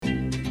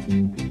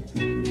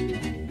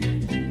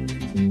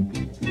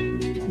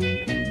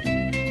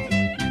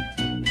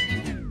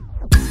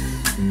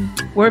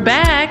We're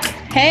back.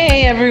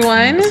 Hey,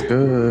 everyone. It's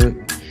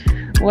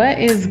good. What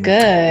is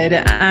good?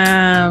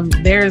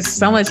 There's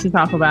so much to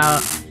talk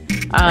about.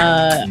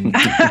 Yeah,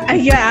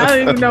 I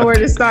don't even know where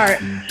to start.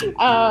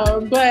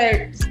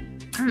 But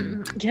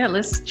yeah,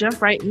 let's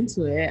jump right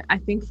into it. I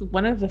think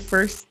one of the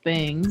first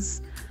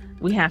things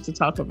we have to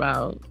talk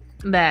about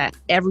that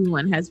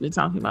everyone has been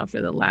talking about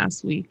for the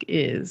last week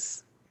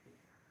is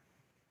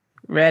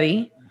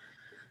ready.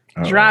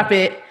 Drop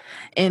it.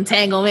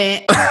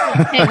 Entanglement.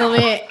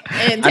 Entanglement.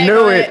 I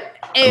knew Entanglement.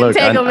 it. Look,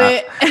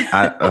 Entanglement.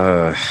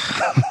 I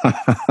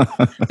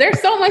There's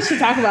so much to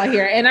talk about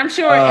here, and I'm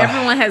sure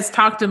everyone has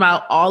talked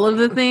about all of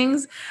the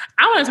things.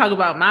 I want to talk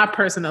about my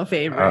personal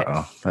favorite.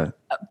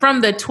 From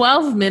the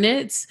 12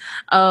 minutes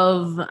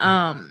of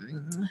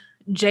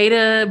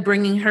Jada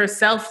bringing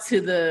herself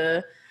to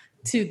the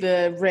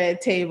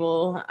red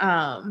table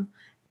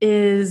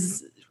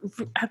is,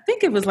 I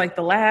think it was like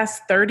the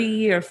last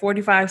 30 or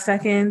 45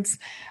 seconds.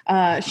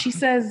 She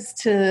says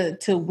to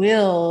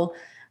Will,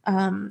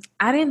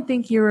 I didn't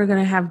think you were going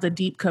to have the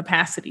deep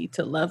capacity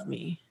to love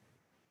me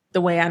the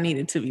way I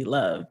needed to be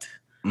loved.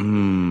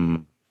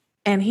 And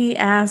he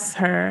asks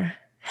her,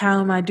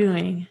 how am I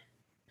doing?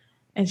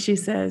 And she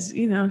says,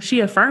 she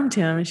affirmed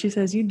him and she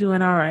says, you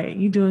doing all right.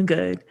 You doing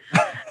good.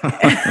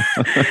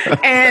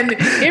 And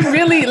it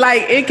really,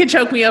 it could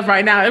choke me up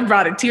right now. It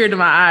brought a tear to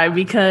my eye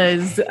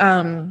because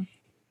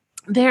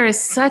there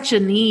is such a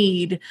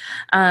need,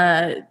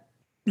 if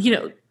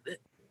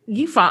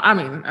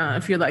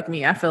you're like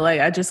me, I feel like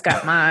I just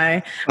got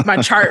my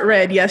chart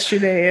read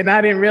yesterday and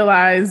I didn't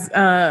realize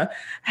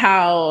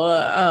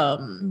how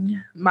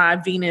my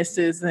Venus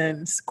is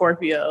in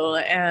Scorpio,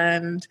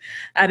 and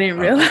I didn't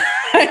realize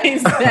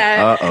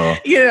that,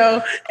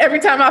 every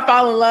time I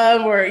fall in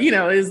love or,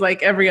 is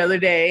like every other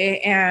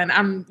day, and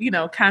I'm,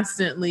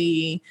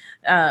 constantly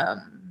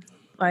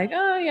like,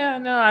 oh yeah,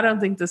 no, I don't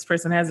think this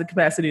person has the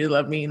capacity to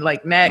love me.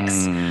 Like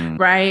next,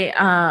 right?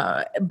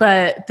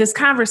 But this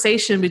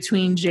conversation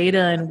between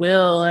Jada and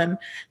Will, and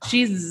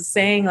she's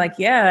saying like,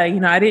 yeah,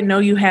 I didn't know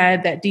you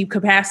had that deep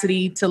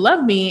capacity to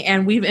love me,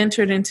 and we've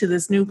entered into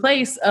this new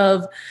place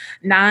of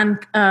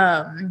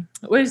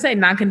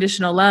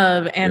non-conditional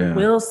love. And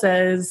Will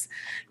says,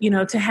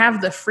 to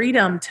have the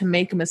freedom to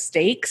make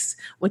mistakes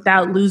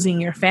without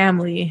losing your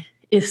family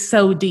is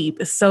so deep.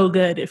 It's so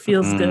good. It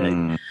feels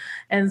good.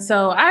 And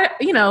so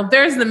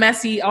there's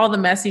all the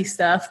messy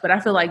stuff, but I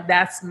feel like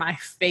that's my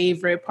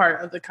favorite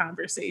part of the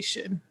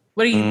conversation.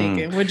 What are you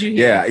thinking? What'd you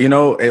hear?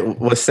 Yeah,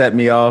 what set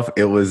me off,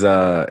 it was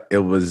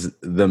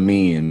the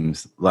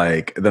memes,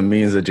 like the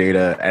memes of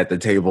Jada at the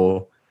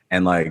table,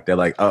 and like they're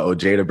like, oh,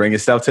 Jada, bring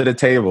yourself to the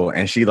table.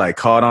 And she like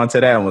caught on to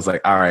that and was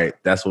like, all right,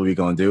 that's what we're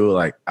gonna do.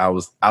 Like I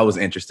was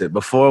interested.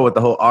 Before with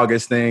the whole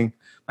August thing,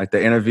 like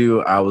the interview,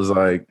 I was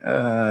like,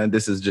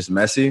 this is just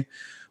messy.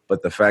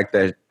 But the fact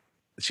that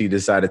she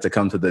decided to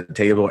come to the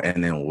table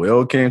and then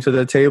Will came to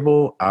the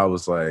table, I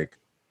was like,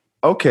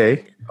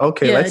 okay,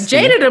 yeah, let's see.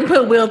 Jada done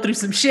put Will through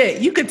some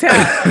shit. You could tell.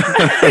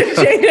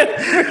 Jada,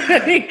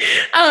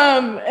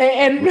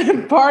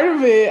 and part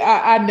of it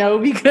I know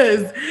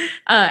because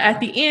at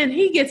the end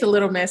he gets a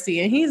little messy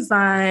and he's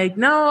like,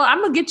 no,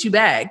 I'm gonna get you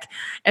back.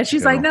 And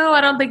she's like, no,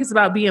 I don't think it's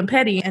about being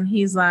petty. And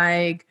he's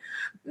like,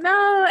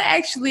 no,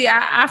 actually,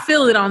 I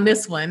feel it on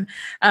this one.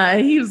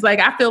 He was like,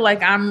 I feel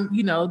like I'm,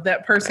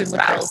 that person with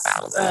those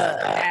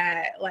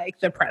at like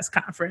the press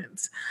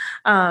conference.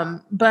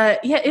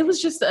 But yeah, it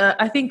was just,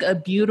 I think, a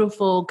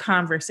beautiful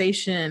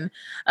conversation.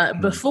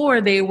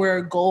 Before they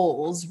were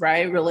goals,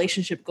 right?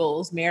 Relationship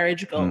goals,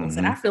 marriage goals.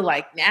 And I feel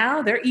like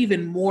now they're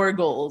even more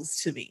goals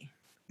to me.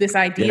 This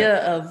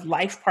idea of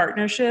life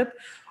partnership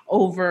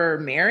over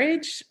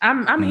marriage,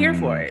 I'm here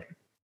for it.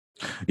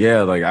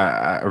 Yeah, like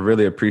I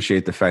really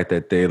appreciate the fact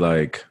that they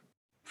like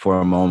for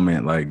a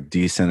moment like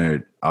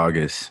decentered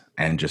August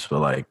and just were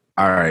like,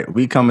 all right,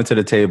 we coming to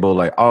the table,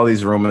 like all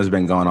these rumors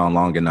been going on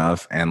long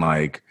enough, and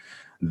like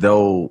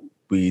though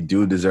we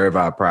do deserve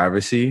our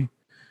privacy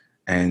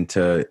and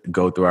to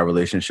go through our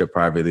relationship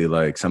privately,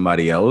 like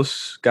somebody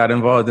else got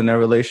involved in their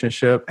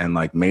relationship and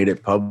like made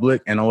it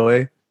public in a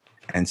way.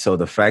 And so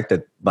the fact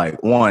that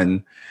like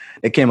one,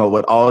 they came up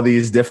with all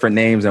these different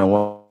names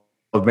and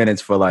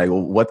minutes for like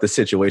what the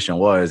situation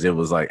was. It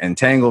was like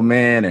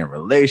entanglement and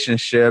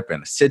relationship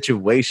and a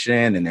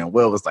situation, and then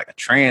Will was like a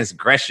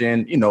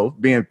transgression,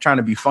 trying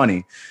to be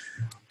funny.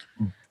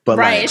 But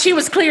right, she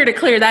was clear to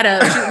clear that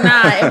up.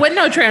 It wasn't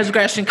no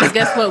transgression because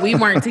guess what? We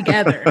weren't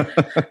together.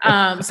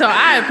 So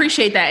I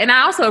appreciate that. And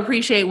I also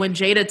appreciate when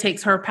Jada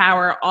takes her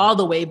power all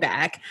the way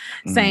back,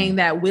 saying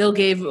that Will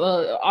gave,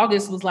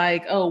 August was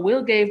like, oh,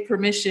 Will gave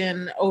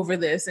permission over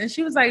this. And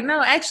she was like,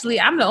 no, actually,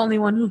 I'm the only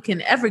one who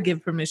can ever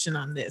give permission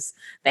on this.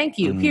 Thank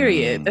you,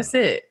 period. That's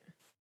it.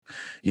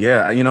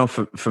 Yeah,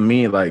 for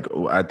me, like,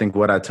 I think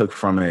what I took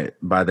from it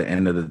by the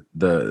end of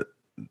the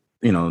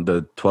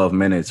 12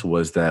 minutes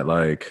was that,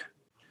 like,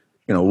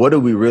 what do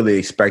we really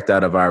expect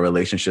out of our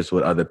relationships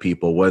with other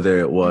people, whether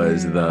it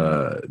was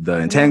the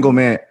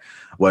entanglement,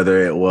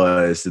 whether it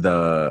was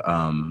the,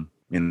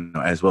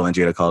 as Will and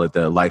Jada call it,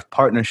 the life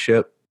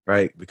partnership,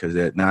 right? Because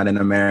they're not in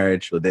a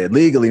marriage, or they're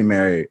legally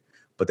married,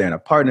 but they're in a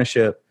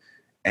partnership.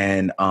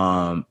 And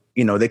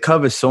they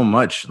cover so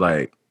much.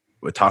 Like,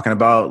 we're talking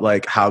about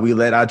like how we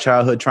let our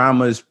childhood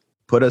traumas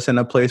put us in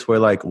a place where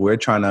like we're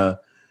trying to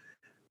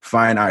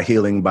find our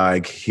healing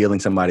by healing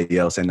somebody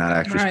else and not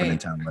actually spending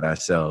time with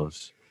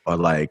ourselves, or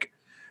like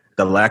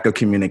the lack of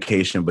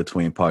communication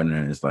between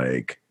partners.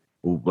 Like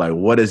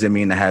what does it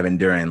mean to have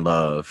enduring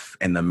love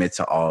in the midst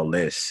of all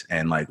this?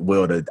 And like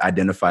Will to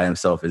identify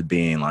himself as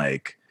being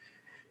like,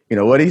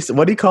 what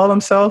he call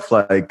himself?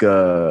 Like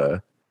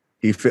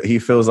he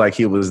feels like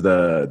he was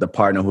the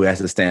partner who has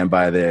to stand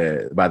by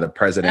the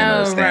president,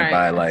 or stand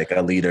by like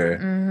a leader,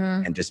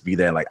 and just be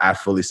there. Like, I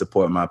fully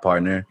support my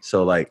partner.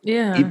 So like,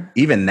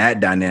 even that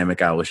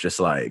dynamic, I was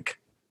like,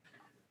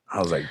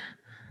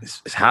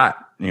 it's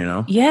hot,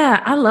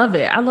 Yeah, I love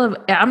it.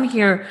 I'm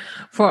here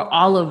for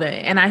all of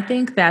it. And I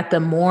think that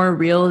the more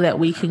real that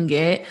we can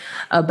get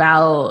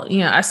about,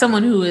 as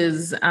someone who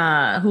is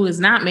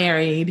not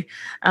married,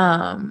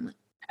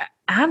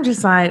 I'm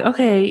just like,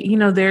 okay,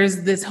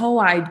 there's this whole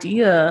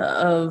idea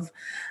of,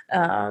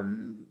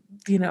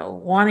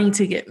 wanting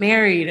to get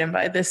married and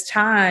by this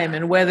time,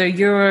 and whether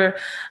you're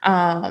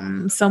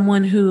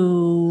someone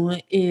who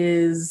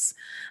is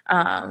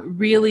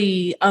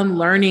really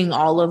unlearning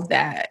all of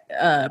that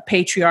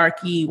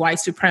patriarchy, white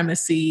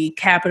supremacy,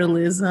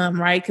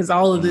 capitalism, right? Because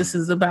all of this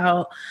is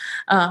about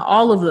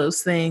all of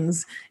those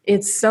things.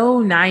 It's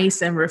so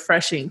nice and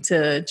refreshing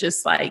to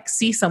just like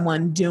see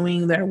someone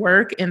doing their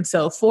work. And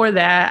so for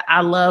that,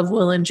 I love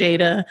Will and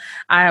Jada.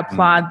 I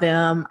applaud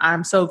them.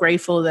 I'm so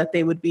grateful that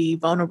they would be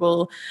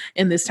vulnerable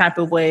in this type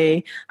of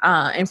way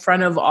in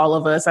front of all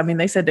of us. I mean,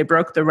 they said they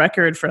broke the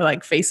record for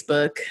like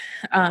Facebook.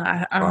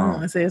 I don't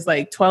want to say it's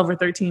like 12 or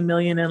 13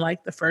 million in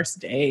like the first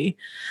day.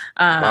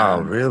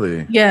 Wow,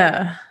 really?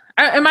 Yeah.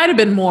 It might have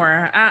been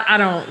more. I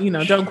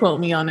don't, don't quote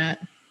me on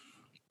that.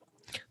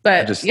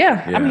 But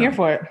I'm here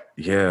for it.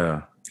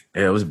 Yeah,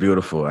 it was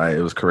beautiful. It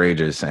was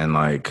courageous. And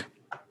like,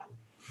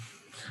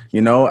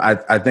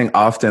 I think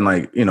often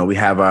like, we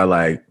have our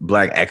like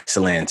Black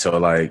excellence, or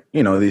like,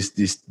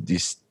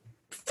 these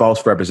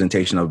false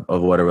representation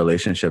of what a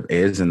relationship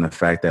is, and the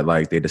fact that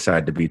like they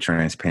decide to be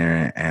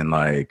transparent and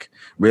like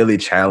really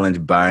challenge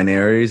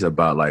binaries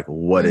about like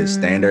what is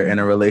standard in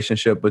a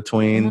relationship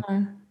between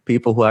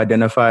people who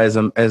identify as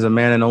a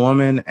man and a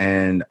woman,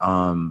 and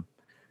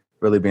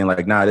really being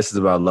like, nah, this is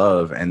about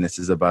love, and this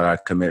is about our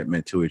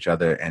commitment to each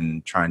other,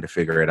 and trying to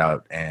figure it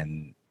out,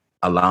 and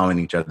allowing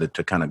each other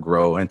to kind of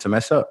grow and to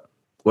mess up.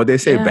 What they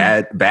say,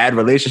 bad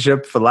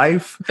relationship for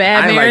life,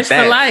 bad marriage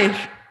for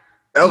life.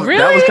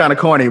 That was kind of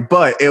corny,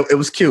 but it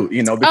was cute,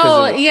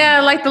 because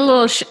like the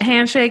little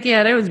handshake.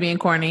 Yeah, that was being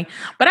corny.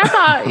 But I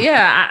thought,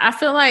 I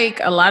feel like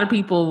a lot of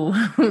people,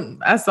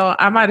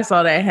 I might have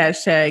saw that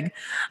hashtag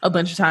a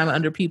bunch of time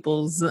under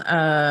people's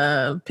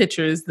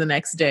pictures the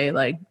next day,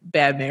 like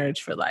bad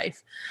marriage for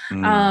life.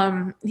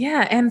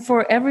 And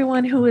for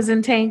everyone who is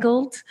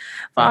entangled,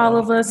 for all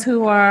of us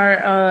who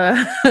are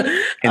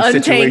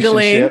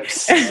untangling.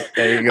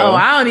 There you go.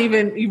 I don't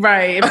even,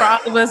 right. For all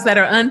of us that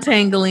are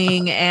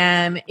untangling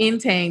and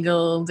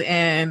entangled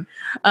and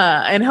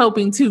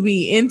hoping to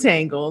be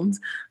entangled.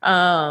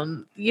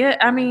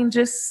 I mean,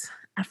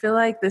 I feel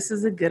like this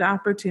is a good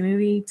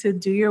opportunity to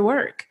do your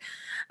work.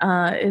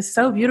 It's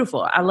so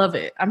beautiful. I love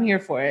it. I'm here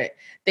for it.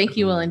 Thank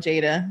you, Will and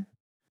Jada.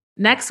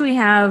 Next, we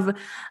have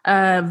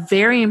a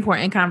very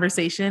important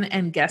conversation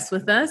and guest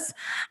with us.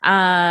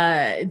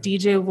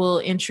 DJ will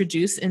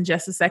introduce in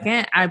just a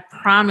second. I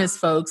promise,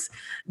 folks,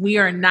 we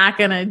are not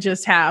going to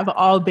just have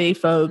all Bay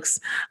folks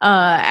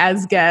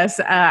as guests.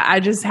 I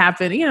just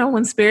happen,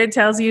 when Spirit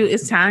tells you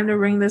it's time to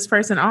bring this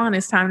person on,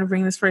 it's time to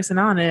bring this person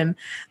on. And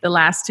the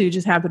last two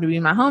just happen to be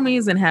my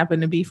homies and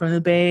happen to be from the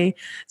Bay.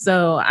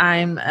 So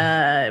I'm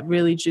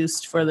really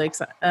juiced for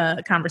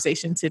the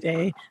conversation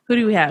today. Who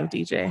do we have,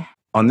 DJ?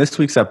 On this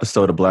week's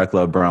episode of Black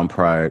Love, Brown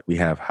Pride, we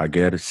have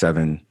Hager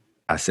Seven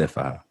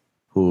Asefa,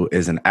 who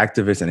is an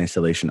activist and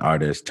installation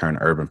artist turned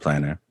urban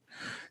planner.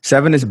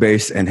 Seven is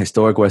based in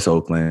historic West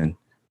Oakland,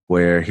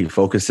 where he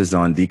focuses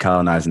on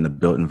decolonizing the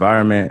built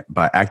environment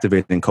by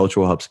activating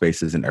cultural hub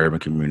spaces in urban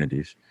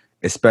communities,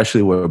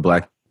 especially where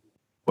Black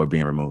people are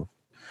being removed.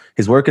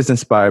 His work is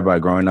inspired by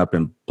growing up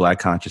in Black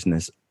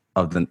consciousness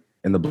of the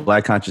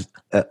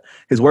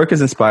His work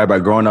is inspired by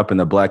growing up in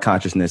the Black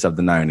consciousness of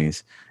the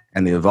 90s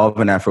and the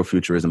evolving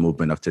Afrofuturism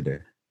movement of today.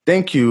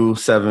 Thank you,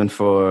 Seven,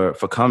 for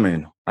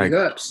coming.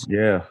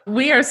 Yeah.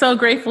 We are so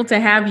grateful to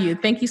have you.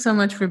 Thank you so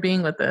much for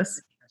being with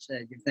us.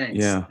 Thanks.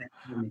 Yeah.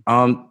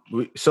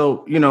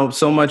 So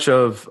much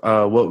of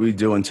what we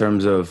do in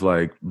terms of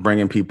like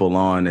bringing people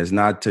on is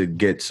not to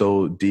get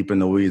so deep in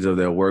the weeds of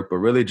their work, but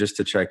really just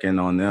to check in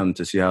on them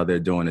to see how they're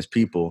doing as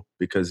people.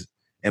 Because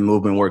in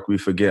movement work, we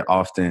forget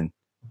often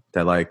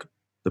that like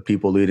the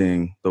people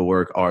leading the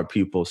work are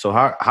people. So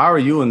how are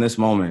you in this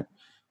moment?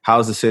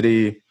 How's the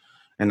city,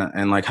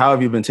 and like how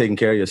have you been taking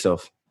care of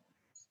yourself?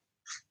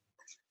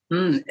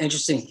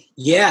 Interesting.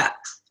 Yeah,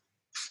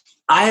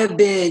 I have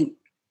been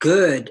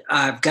Good.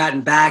 I've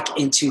gotten back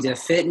into the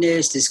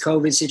fitness. This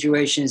COVID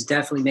situation has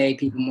definitely made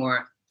people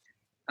more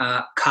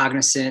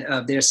cognizant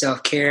of their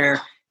self-care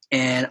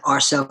and our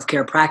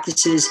self-care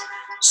practices.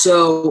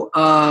 So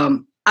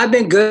I've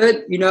been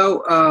good,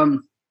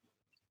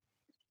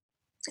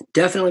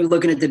 definitely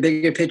looking at the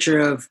bigger picture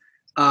of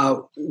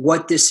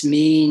what this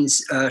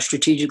means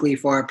strategically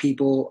for our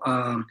people,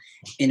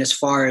 and as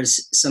far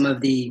as some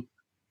of the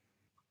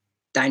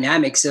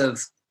dynamics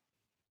of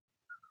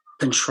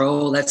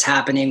control that's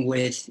happening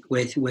with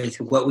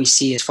what we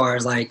see as far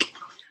as like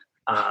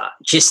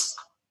just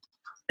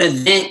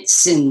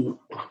events and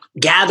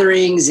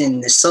gatherings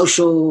and the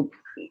social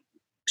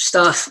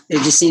stuff.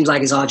 It just seems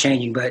like it's all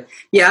changing. But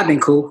yeah, I've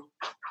been cool.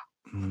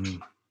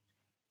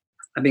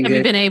 I've been Have good.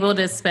 you been able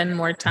to spend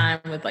more time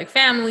with like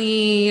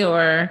family,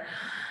 or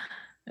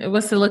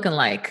what's it looking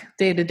like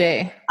day to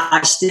day?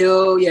 I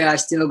still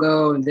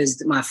go and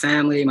visit my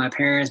family, my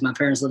parents. My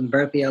parents live in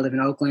Berkeley. I live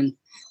in Oakland.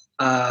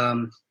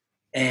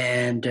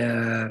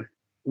 And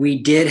we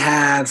did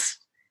have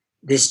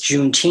this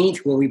Juneteenth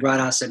where we brought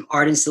out some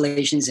art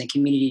installations, and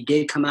community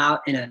did come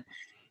out in a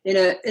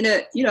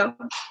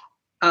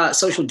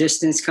social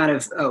distance kind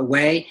of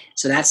way.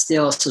 So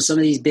some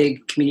of these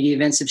big community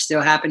events have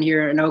still happened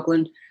here in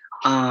Oakland,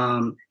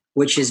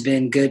 which has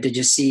been good to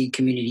just see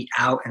community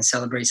out and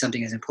celebrate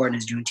something as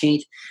important as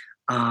Juneteenth.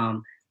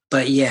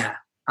 But yeah,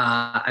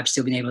 I've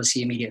still been able to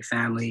see immediate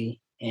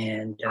family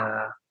and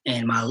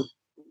my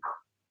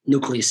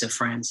nucleus of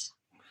friends.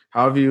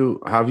 How have you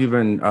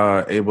been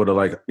able to,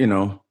 like,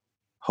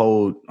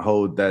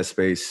 hold that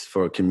space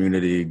for a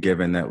community,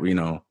 given that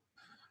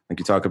like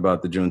you talk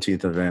about the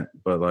Juneteenth event,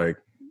 but like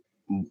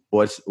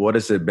what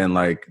has it been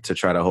like to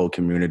try to hold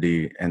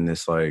community in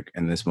this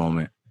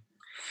moment?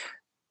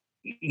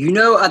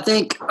 I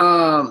think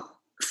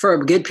for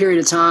a good period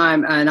of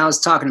time, and I was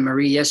talking to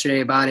Marie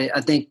yesterday about it,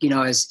 I think,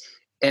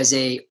 as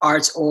a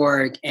arts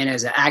org and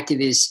as an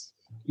activist,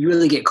 you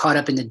really get caught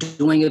up in the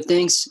doing of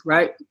things,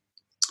 right?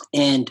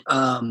 And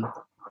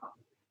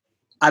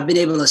I've been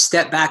able to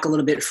step back a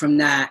little bit from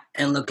that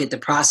and look at the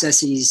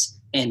processes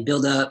and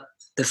build up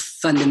the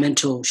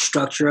fundamental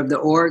structure of the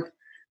org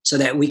so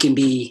that we can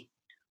be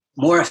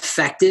more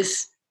effective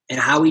in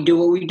how we do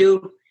what we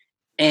do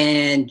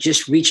and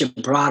just reach a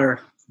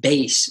broader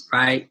base,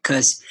 right?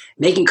 Because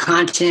making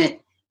content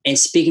and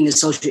speaking to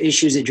social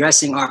issues,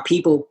 addressing our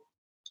people,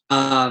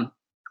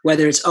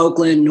 whether it's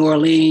Oakland, New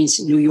Orleans,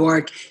 New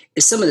York,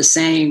 it's some of the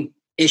same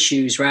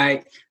issues,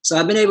 right? So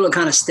I've been able to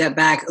kind of step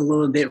back a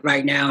little bit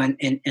right now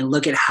and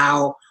look at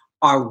how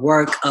our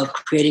work of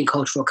creating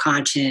cultural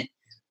content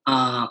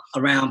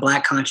around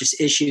Black conscious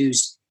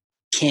issues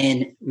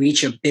can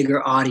reach a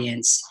bigger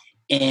audience,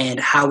 and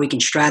how we can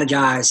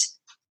strategize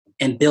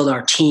and build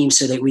our team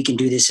so that we can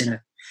do this in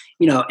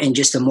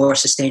just a more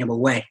sustainable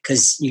way.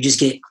 Because you just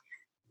get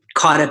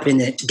caught up in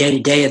the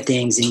day-to-day of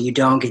things and you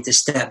don't get to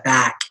step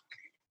back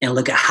and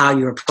look at how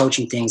you're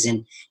approaching things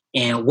and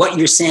what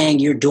you're saying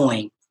you're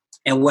doing,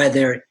 and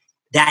whether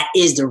that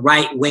is the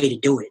right way to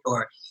do it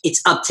or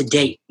it's up to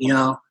date,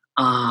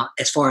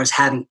 as far as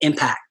having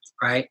impact,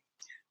 right?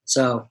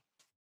 So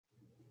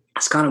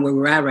that's kind of where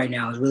we're at right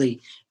now. Is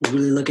really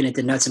looking at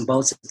the nuts and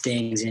bolts of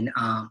things and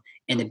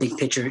the big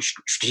picture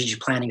strategic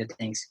planning of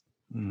things.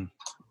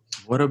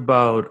 What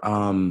about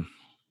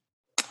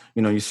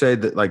you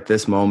said that like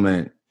this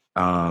moment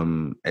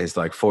is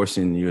like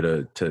forcing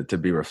you to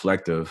be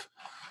reflective.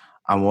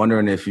 I'm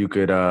wondering if you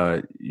could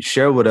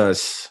share with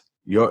us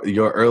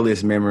your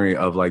earliest memory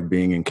of like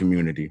being in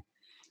community.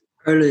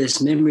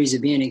 Earliest memories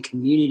of being in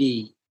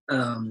community,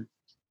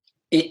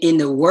 in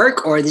the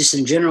work, or just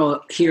in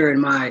general here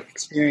in my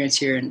experience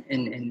here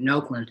in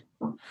Oakland?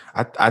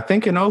 I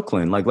think in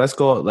Oakland, like let's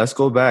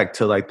go back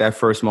to like that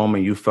first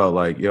moment you felt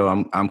like, yo,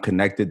 I'm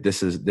connected.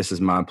 This is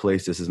my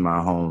place. This is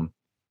my home.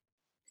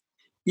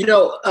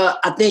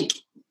 I think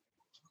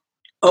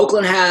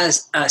Oakland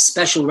has a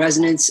special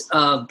resonance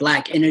of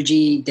Black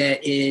energy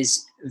that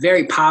is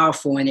very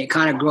powerful, and it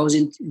kind of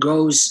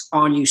grows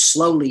on you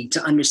slowly to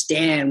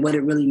understand what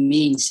it really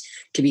means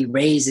to be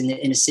raised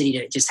in a city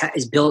that just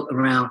is built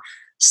around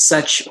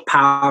such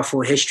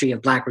powerful history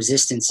of Black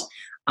resistance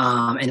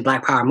and the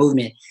Black Power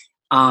movement.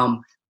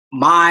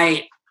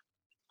 My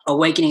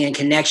awakening and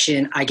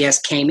connection, I guess,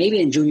 came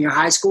maybe in junior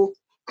high school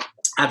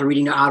after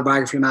reading the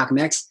autobiography of Malcolm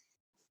X,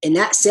 and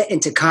that set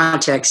into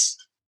context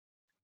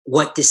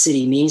what this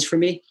city means for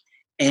me.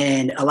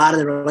 And a lot of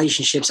the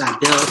relationships I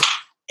built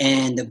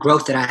and the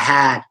growth that I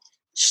had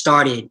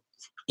started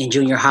in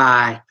junior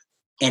high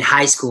and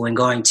high school, and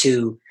going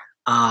to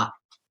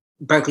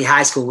Berkeley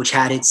High School, which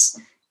had its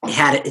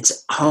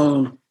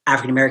own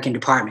African-American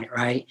department,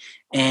 right?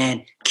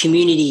 And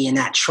community and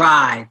that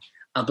tribe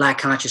of Black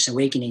conscious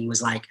awakening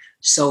was like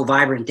so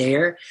vibrant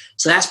there.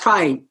 So that's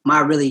probably my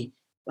really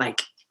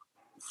like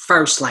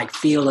first like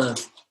feel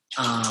of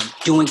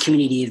doing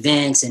community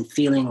events and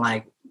feeling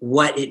like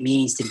what it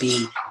means to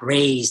be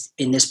raised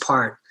in this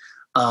part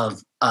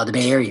of the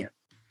Bay Area.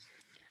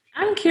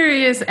 I'm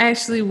curious,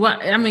 actually,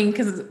 what I mean,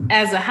 because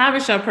as a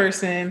Habesha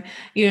person,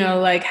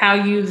 like how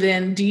you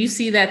then do you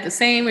see that the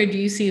same, or do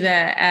you see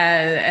that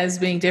as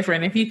being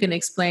different? If you can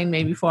explain,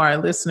 maybe for our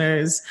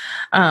listeners,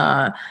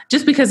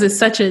 just because it's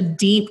such a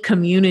deep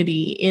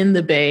community in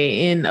the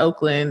Bay, in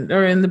Oakland,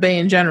 or in the Bay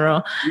in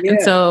general, and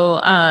Yeah.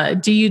 so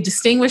do you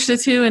distinguish the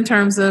two in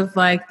terms of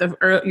like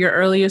your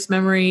earliest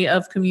memory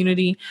of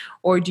community,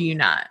 or do you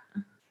not?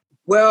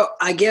 Well,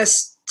 I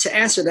guess to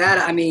answer that,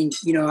 I mean,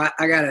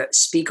 I got to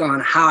speak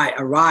on how I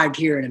arrived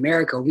here in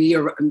America.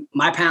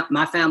 My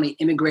family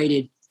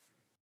immigrated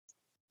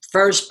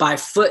first by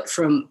foot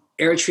from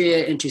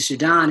Eritrea into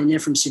Sudan, and then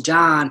from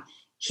Sudan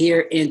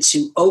here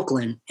into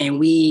Oakland, and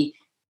we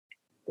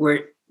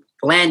were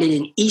landed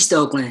in East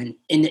Oakland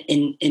in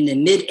the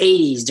mid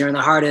 '80s during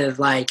the heart of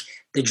like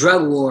the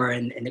drug war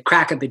and the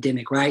crack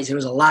epidemic. Right, so there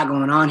was a lot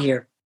going on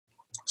here.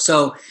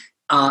 So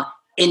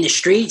in the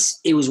streets,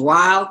 it was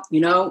wild.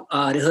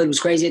 The hood was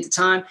crazy at the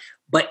time,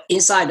 but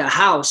inside the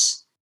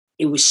house,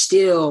 I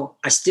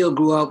still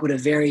grew up with a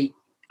very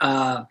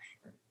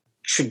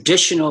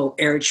traditional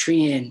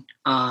Eritrean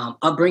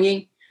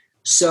upbringing.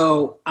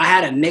 So I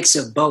had a mix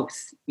of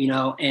both,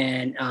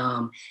 and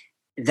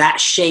that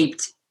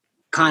shaped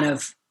kind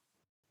of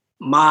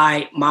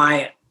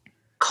my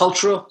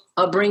cultural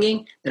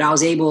upbringing, that I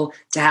was able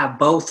to have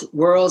both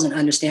worlds and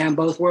understand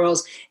both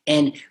worlds.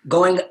 And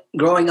growing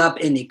up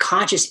in the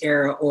conscious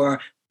era,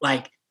 or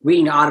like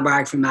reading the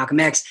autobiography from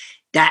Malcolm X,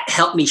 that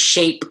helped me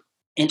shape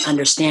and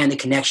understand the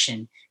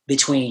connection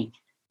between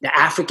the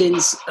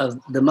Africans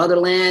of the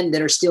motherland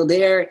that are still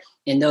there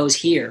and those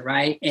here,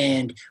 right?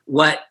 And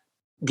what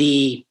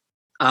the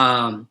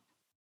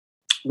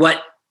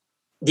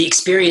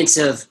experience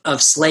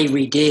of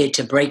slavery did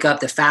to break up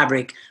the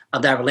fabric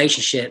of that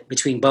relationship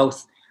between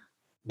both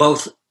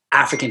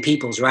African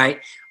peoples, right?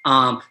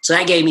 So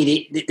that gave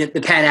me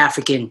the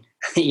Pan-African,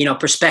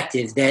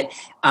 perspective that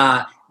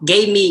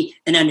gave me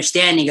an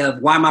understanding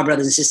of why my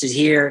brothers and sisters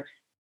here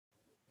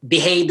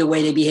behaved the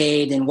way they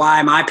behaved, and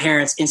why my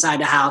parents inside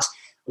the house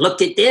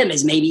looked at them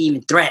as maybe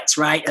even threats,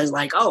 right? As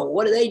like, oh,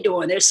 what are they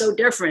doing? They're so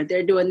different.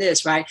 They're doing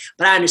this, right?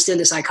 But I understood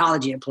the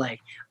psychology at play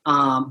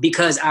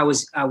because I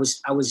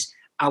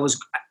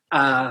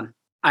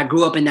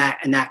grew up in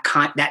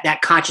that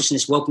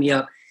consciousness woke me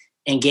up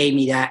and gave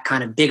me that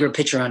kind of bigger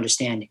picture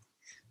understanding.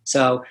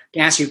 So to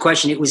answer your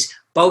question, it was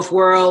both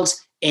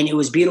worlds, and it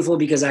was beautiful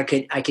because I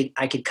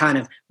could kind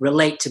of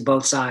relate to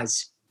both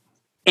sides.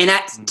 And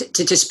that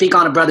to speak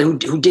on a brother who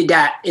did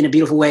that in a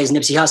beautiful way is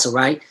Nipsey Hussle,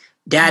 right?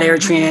 Dad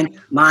Eritrean,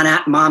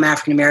 mom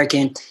African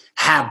American,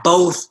 have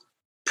both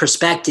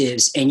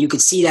perspectives, and you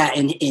could see that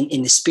in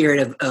the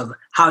spirit of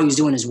how he was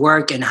doing his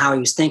work and how he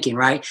was thinking,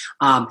 right?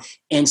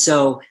 And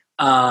so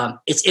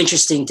it's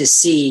interesting to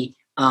see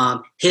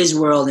his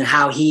world and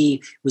how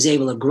he was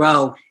able to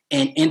grow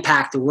and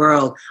impact the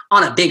world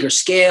on a bigger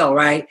scale,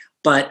 right?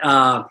 But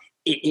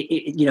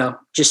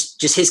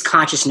just his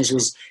consciousness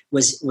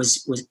was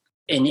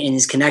in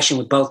his connection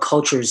with both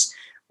cultures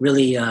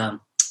really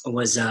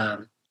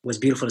was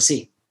beautiful to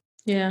see.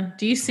 Yeah.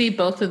 Do you see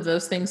both of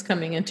those things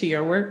coming into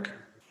your work?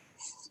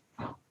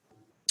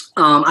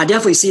 I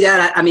definitely see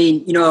that. I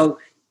mean,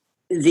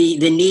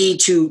 the need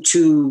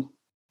to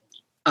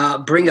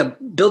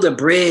build a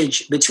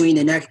bridge between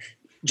the next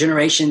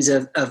generations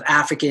of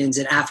Africans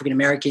and African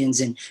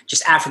Americans and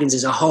just Africans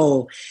as a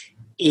whole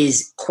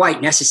is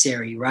quite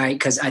necessary, right?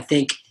 Because I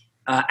think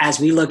as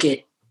we look at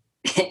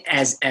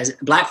as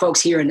Black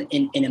folks here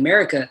in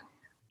America,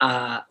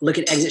 look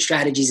at exit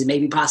strategies and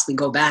maybe possibly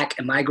go back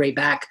and migrate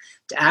back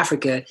to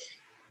Africa,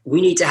 we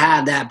need to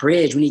have that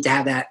bridge. We need to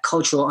have that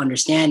cultural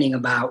understanding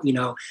about,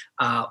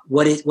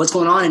 what's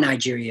going on in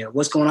Nigeria,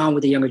 what's going on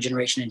with the younger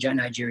generation in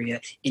Nigeria,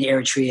 in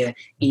Eritrea,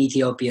 in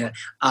Ethiopia,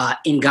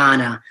 in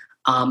Ghana,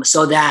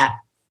 so that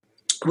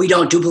we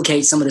don't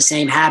duplicate some of the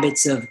same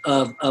habits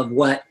of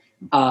what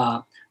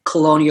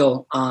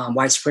colonial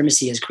white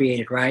supremacy has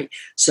created, right?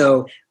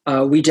 So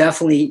we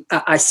definitely,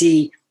 I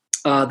see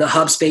the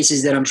hub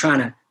spaces that I'm trying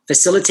to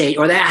facilitate,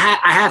 or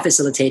that I have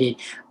facilitated,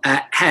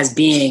 as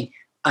being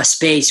a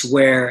space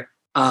where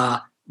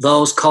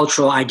those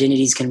cultural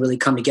identities can really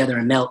come together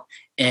and melt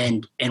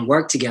and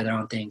work together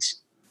on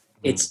things.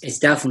 It's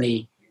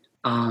definitely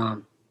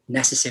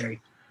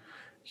necessary.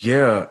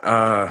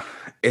 Yeah,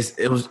 it's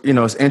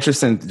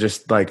interesting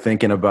just like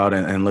thinking about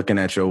it and looking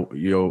at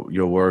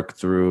your work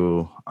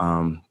through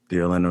the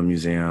Alena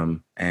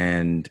Museum,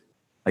 and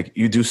like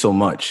you do so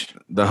much.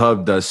 The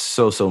hub does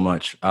so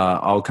much,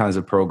 all kinds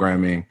of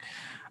programming,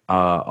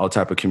 all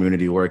type of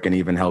community work, and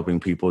even helping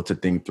people to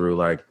think through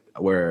like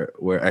where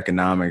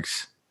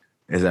economics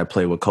is at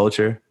play with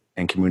culture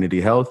and community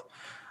health.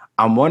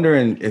 I'm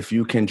wondering if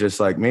you can just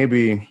like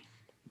maybe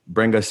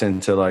bring us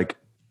into like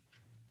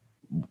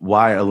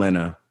why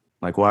Alena.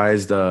 Like, why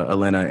is the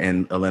Alena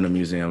in Alena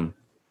Museum?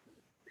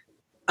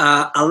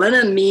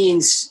 Alena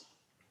means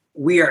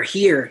we are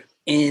here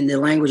in the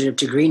language of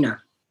Tigrina.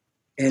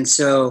 And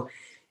so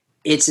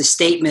it's a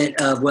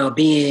statement of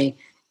well-being.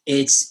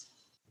 It's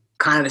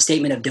kind of a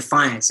statement of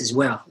defiance as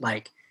well.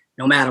 Like,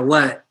 no matter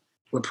what,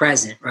 were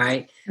present,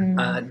 right?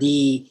 Mm.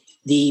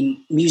 The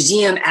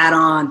museum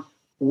add-on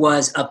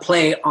was a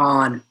play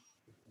on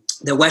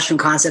the Western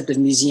concept of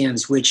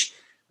museums, which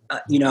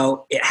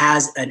it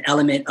has an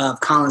element of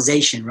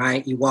colonization,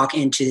 right? You walk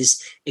into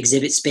this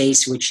exhibit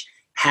space, which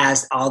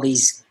has all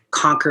these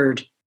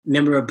conquered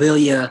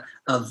memorabilia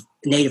of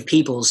Native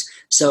peoples.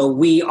 So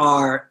we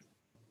are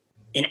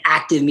an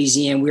active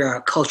museum. We are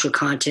a cultural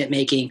content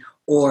making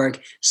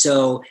org.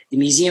 So the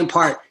museum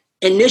part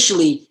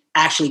initially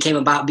actually came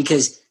about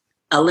because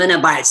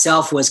Alena by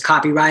itself was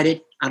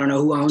copyrighted. I don't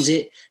know who owns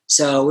it.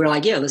 So we were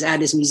like, yeah, let's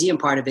add this museum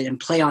part of it and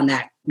play on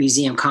that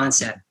museum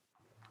concept.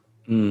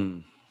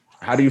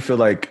 How do you feel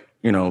like,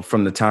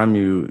 from the time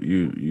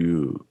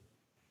you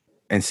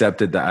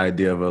incepted the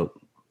idea of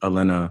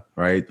Alena,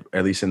 right?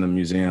 At least in the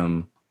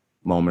museum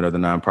moment or the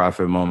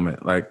nonprofit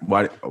moment, like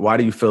why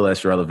do you feel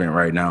that's relevant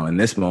right now in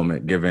this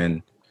moment,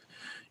 given,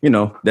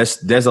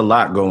 there's a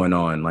lot going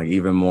on, like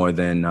even more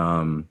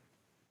than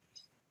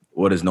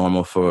what is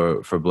normal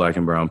for Black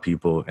and brown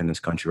people in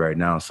this country right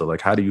now. So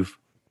like,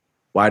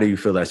 why do you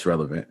feel that's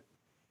relevant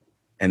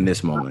in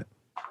this moment?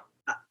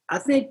 I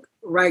think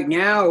right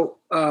now,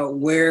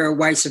 where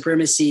white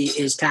supremacy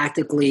is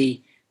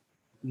tactically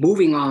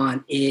moving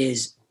on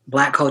is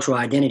Black cultural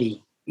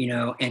identity,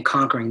 and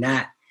conquering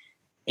that.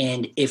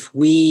 And if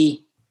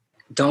we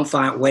don't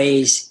find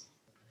ways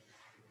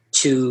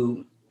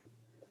to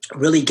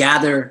really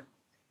gather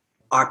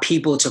our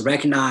people to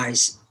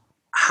recognize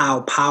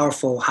how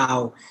powerful,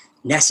 how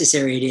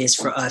necessary it is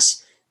for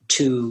us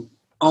to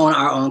own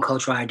our own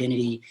cultural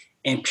identity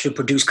and to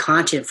produce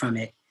content from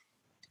it,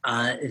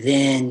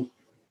 then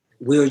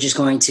we're just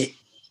going to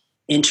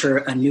enter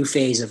a new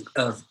phase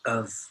of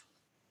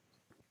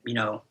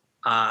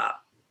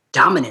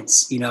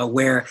dominance,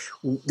 where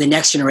the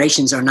next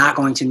generations are not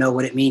going to know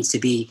what it means to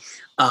be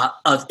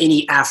of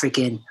any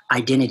African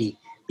identity,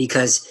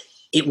 because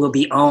it will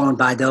be owned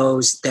by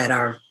those that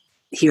are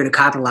here to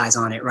capitalize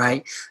on it,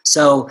 right?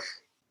 So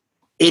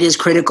it is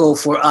critical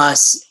for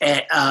us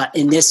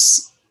in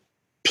this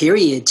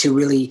period to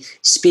really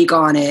speak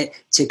on it,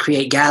 to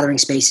create gathering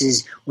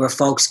spaces where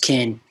folks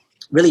can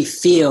really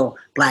feel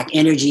Black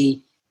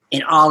energy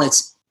in all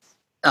its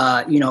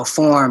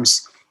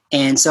forms.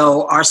 And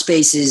so our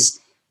spaces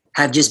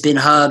have just been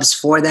hubs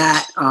for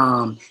that,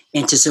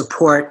 and to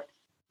support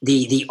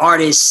the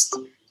artists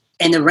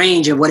and the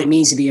range of what it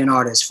means to be an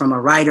artist, from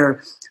a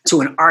writer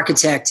to an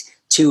architect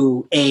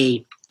to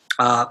a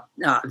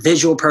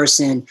visual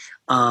person,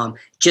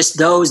 just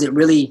those that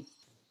really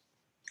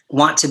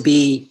want to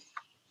be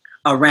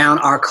around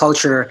our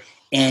culture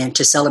and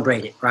to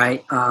celebrate it,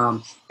 right?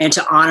 And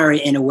to honor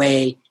it in a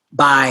way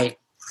by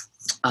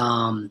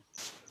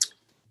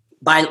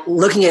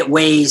looking at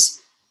ways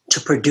to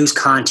produce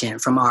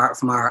content from our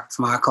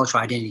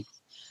cultural identity.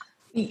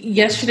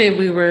 Yesterday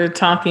we were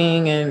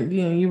talking, and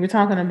you were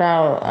talking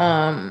about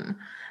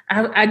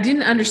I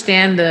didn't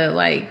understand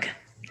the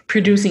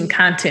producing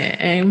content.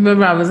 And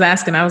remember I was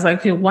asking, I was like,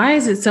 okay, why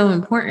is it so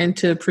important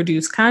to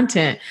produce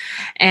content?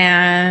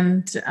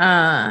 And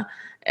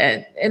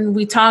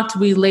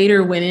we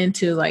later went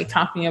into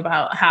talking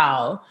about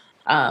how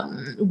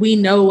we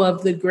know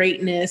of the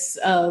greatness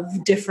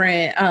of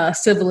different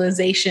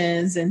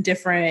civilizations and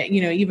different,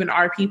 even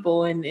our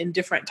people in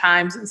different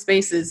times and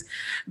spaces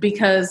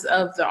because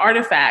of the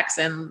artifacts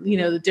and,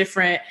 the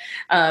different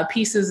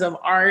pieces of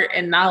art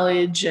and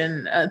knowledge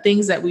and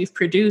things that we've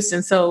produced.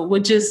 And so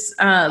would just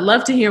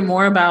love to hear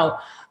more about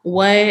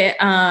what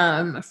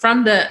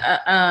from the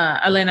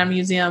Alena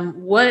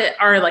Museum, what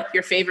are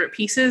your favorite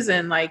pieces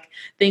and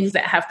things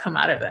that have come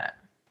out of that?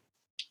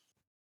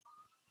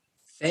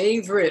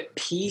 Favorite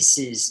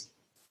pieces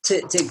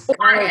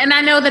and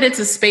I know that it's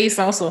a space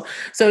also,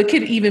 so it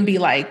could even be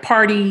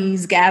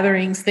parties,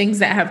 gatherings, things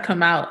that have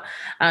come out,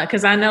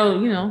 because I know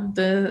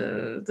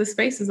the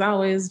space is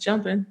always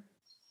jumping.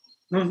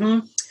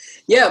 Mm-hmm.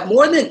 Yeah,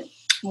 more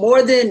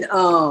than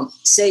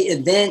say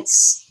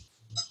events,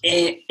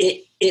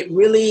 it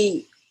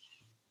really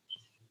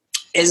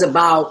is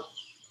about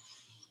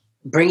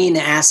bringing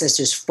the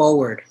ancestors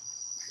forward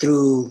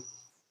through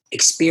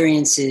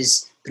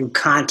experiences, through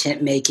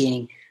content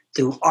making,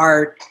 through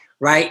art,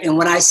 right? And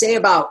when I say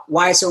about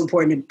why it's so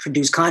important to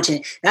produce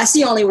content, that's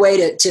the only way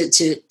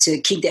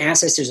to keep the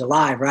ancestors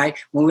alive, right?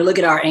 When we look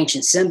at our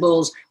ancient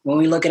symbols, when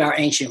we look at our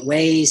ancient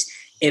ways,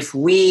 if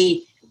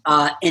we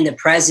in the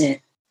present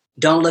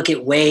don't look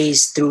at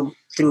ways through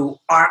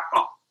our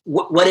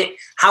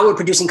how we're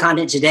producing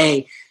content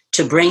today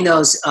to bring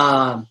those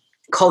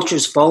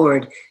cultures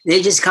forward,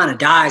 it just kind of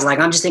dies.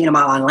 I'm just thinking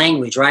about my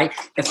language, right?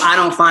 If I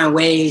don't find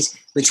ways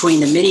between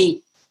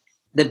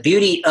the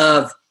beauty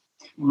of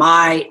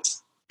my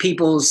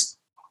people's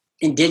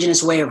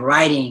indigenous way of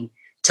writing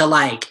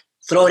to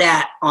throw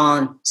that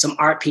on some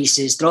art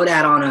pieces, throw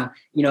that on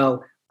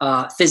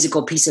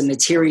physical piece of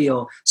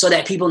material so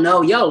that people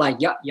know, yo, like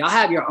y'all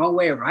have your own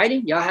way of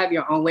writing, y'all have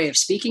your own way of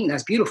speaking.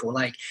 That's beautiful.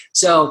 Like,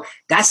 so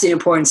that's the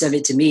importance of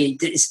it to me.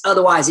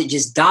 Otherwise it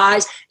just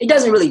dies. It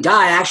doesn't really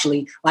die,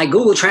 actually. Like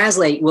Google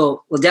Translate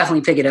will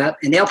definitely pick it up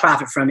and they'll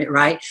profit from it,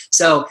 right?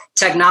 So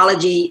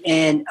technology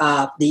and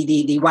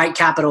the white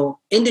capital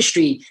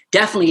industry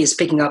definitely is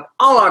picking up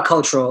all our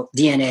cultural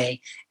DNA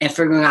and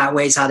figuring out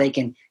ways how they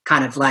can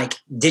kind of like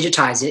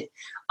digitize it.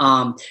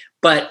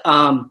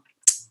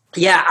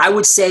 Yeah, I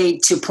would say,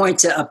 to point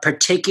to a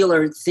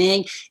particular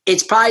thing,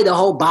 it's probably the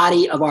whole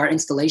body of our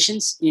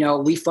installations. You know,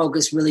 we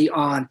focus really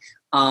on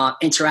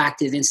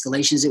interactive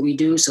installations that we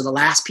do. So the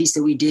last piece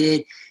that we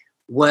did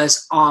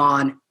was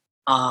on,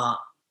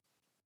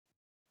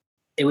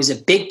 it was a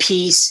big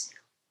piece.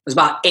 It was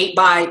about 8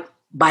 by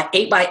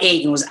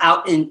 8 and was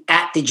out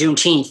at the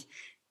Juneteenth.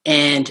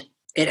 And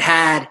it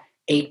had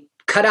a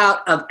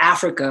cutout of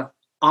Africa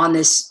on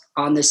this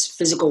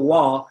physical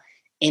wall.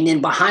 And then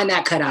behind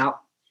that cutout,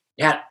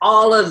 it had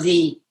all of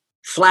the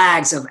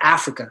flags of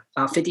Africa,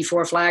 about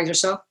 54 flags or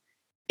so.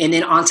 And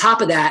then on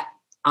top of that,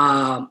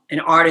 an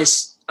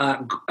artist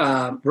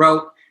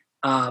wrote,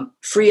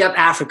 "Free Up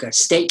Africa,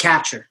 State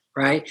Capture,"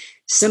 right?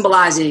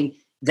 Symbolizing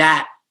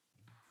that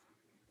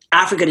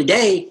Africa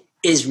today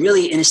is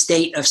really in a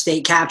state of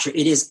state capture.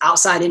 It is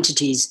outside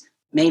entities,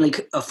 mainly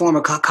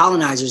former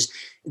colonizers,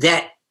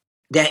 that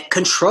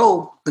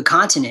control the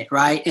continent,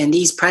 right? And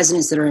these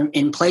presidents that are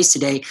in place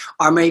today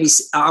are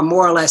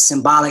more or less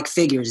symbolic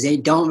figures. They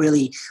don't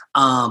really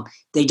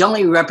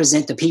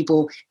represent the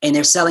people, and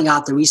they're selling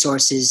out the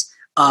resources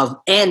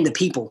and the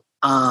people.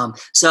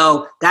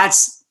 So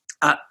that's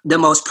the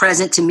most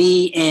present to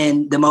me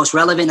and the most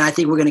relevant. I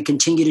think we're going to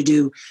continue to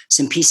do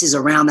some pieces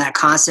around that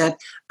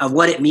concept of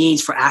what it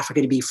means for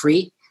Africa to be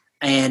free,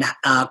 and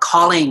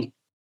calling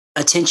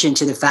attention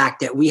to the fact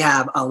that we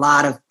have a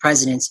lot of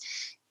presidents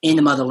in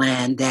the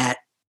motherland that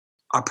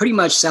are pretty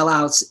much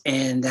sellouts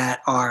and that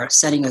are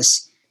setting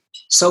us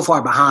so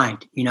far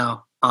behind,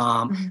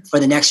 for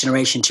the next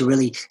generation to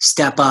really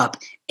step up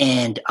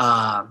and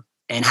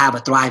have a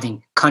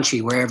thriving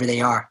country wherever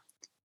they are.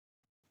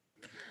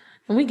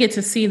 And we get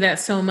to see that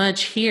so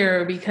much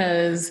here,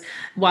 because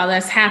while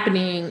that's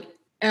happening,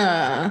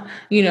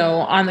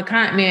 on the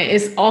continent,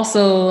 it's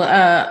also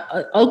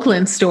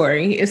Oakland's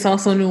story. It's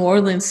also New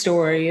Orleans'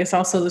 story. It's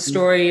also the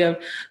story of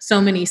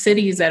so many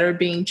cities that are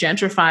being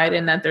gentrified,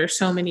 and that there's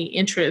so many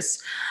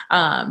interests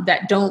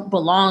that don't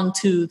belong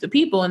to the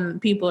people,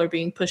 and people are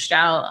being pushed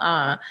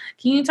out.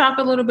 Can you talk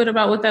a little bit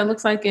about what that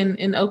looks like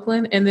in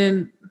Oakland? And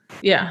then,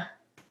 yeah.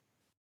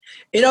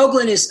 In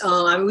Oakland is,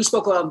 we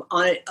spoke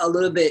on it a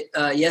little bit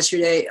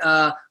yesterday.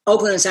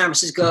 Oakland and San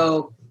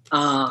Francisco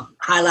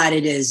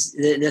highlighted as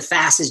the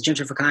fastest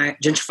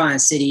gentrifying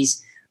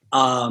cities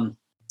in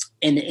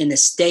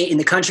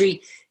the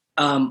country.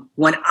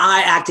 When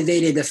I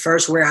activated the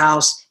first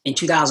warehouse in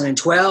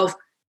 2012,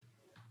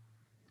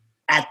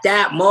 at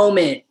that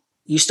moment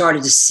you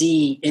started to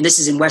see, and this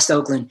is in West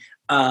Oakland,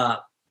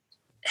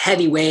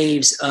 heavy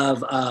waves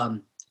of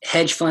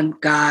hedge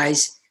fund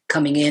guys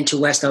coming into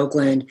West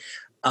Oakland.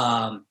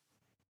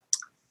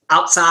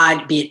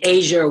 Outside, be it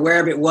Asia or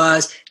wherever it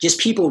was, just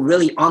people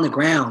really on the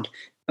ground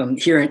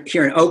here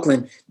in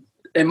Oakland.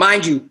 And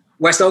mind you,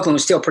 West Oakland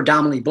was still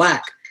predominantly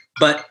Black,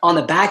 but on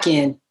the back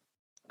end,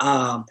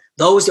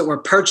 those that were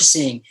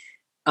purchasing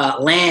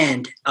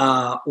land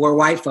were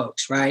white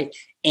folks, right?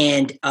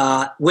 And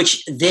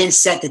which then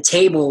set the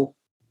table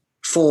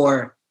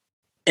for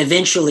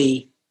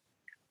eventually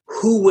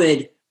who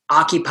would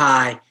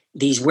occupy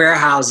these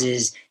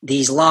warehouses,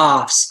 these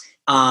lofts,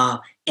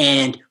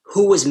 and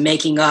who was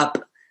making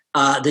up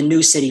the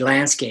new city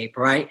landscape,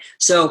 right?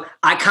 So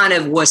I kind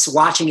of was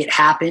watching it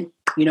happen,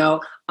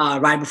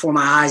 right before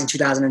my eyes in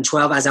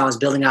 2012 as I was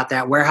building out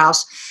that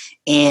warehouse.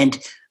 And,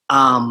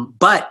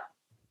 but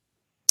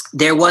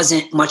there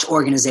wasn't much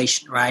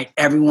organization, right?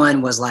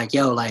 Everyone was like,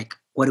 yo, like,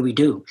 what do we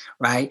do,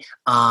 right?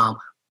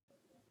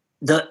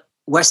 The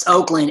West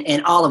Oakland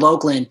and all of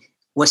Oakland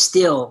was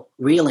still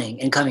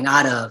reeling and coming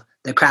out of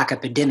the crack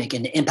epidemic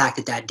and the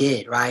impact that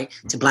did, right?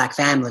 To Black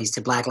families,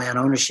 to Black land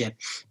ownership,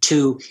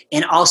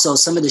 and also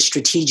some of the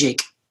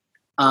strategic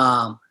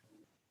and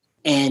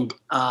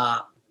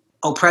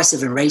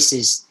oppressive and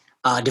racist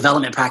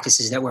development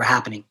practices that were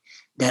happening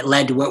that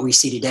led to what we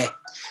see today.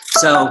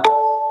 So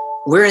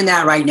we're in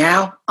that right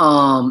now.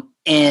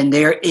 And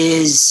there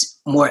is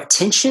more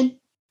attention.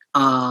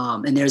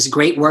 And there's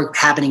great work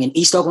happening in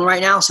East Oakland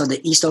right now. So the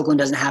East Oakland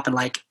doesn't happen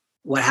like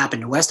what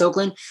happened in West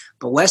Oakland,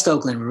 but West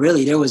Oakland,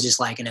 really, there was just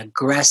like an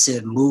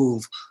aggressive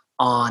move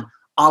on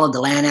all of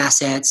the land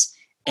assets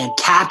and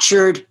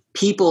captured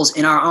peoples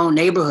in our own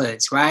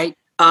neighborhoods, right?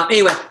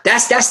 Anyway,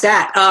 that's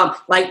that.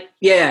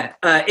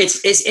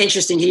 It's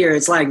interesting here.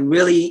 It's like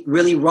really,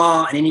 really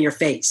raw and in your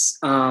face.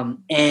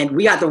 And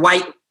we got the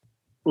white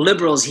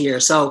liberals here,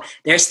 so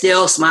they're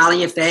still smiling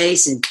in your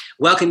face and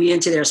welcome you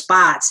into their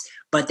spots,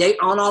 but they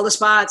own all the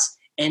spots,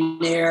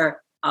 and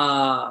they're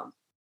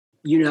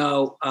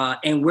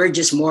and we're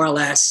just more or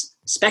less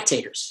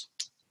spectators,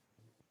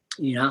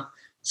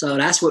 So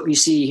that's what we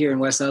see here in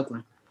West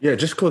Oakland. Yeah,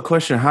 just a quick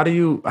question. How do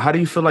you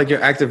feel like your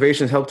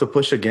activations help to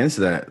push against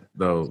that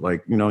though?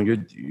 Like,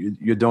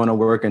 you're doing the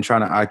work and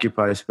trying to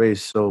occupy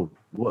space. So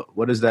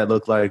what does that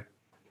look like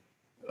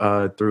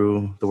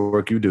through the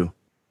work you do?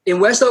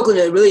 In West Oakland,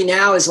 it really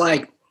now is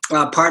like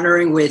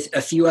partnering with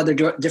a few other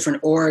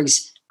different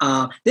orgs.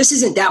 This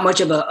isn't that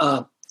much of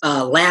a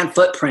land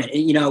footprint.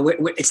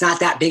 It's not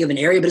that big of an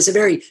area, but it's a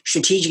very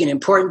strategic and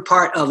important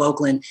part of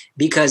Oakland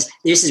because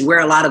this is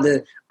where a lot of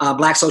the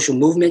Black social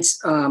movements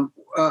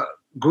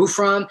grew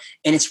from,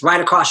 and it's right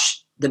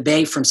across the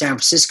bay from San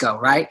Francisco,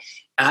 right?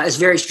 It's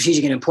very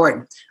strategic and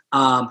important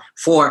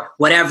for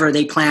whatever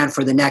they plan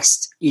for the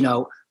next,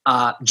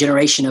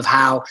 generation of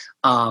how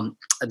the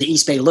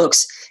East Bay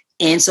looks.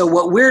 And so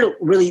what we're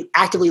really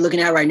actively looking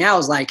at right now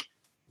is like,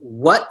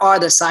 what are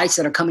the sites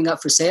that are coming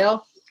up for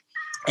sale,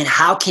 and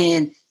how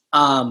can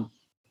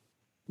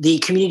the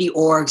community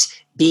orgs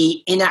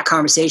be in that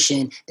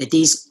conversation that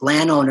these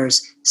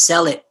landowners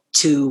sell it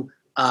to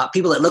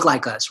people that look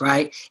like us,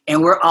 right?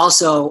 And we're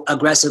also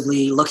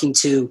aggressively looking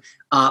to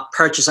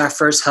purchase our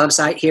first hub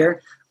site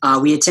here.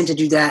 We attempted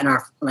to do that in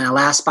our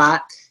last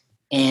spot,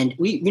 and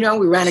we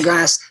ran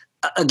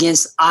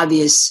against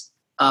obvious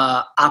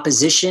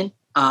opposition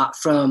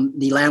from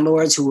the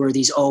landlords, who were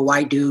these old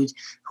white dudes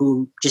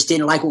who just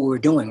didn't like what we were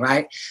doing,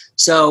 right?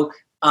 So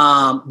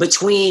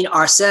between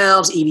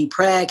ourselves,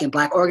 EB-Prec and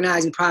Black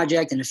Organizing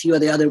Project and a few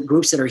of the other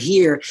groups that are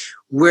here,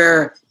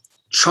 we're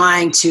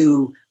trying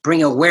to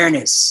bring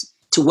awareness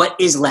to what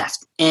is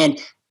left. And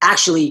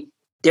actually,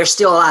 there's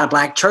still a lot of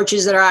Black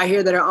churches that are out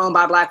here that are owned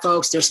by Black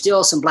folks. There's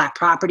still some Black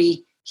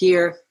property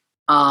here.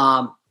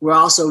 We're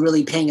also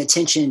really paying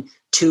attention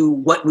to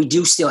what we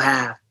do still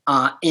have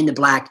in the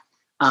Black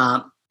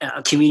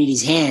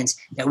community's hands,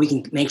 that we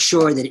can make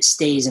sure that it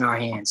stays in our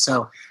hands.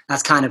 So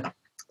that's kind of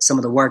some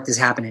of the work that's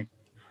happening.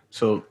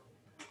 So,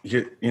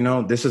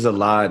 this is a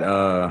lot.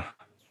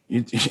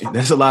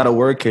 There's a lot of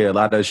work here, a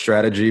lot of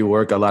strategy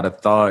work, a lot of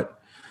thought,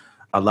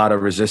 a lot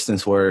of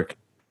resistance work,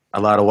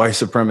 a lot of white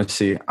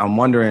supremacy. I'm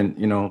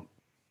wondering,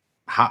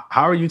 how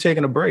are you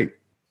taking a break?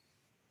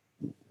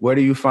 Where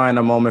do you find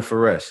a moment for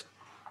rest?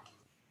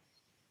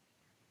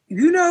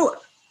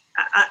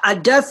 I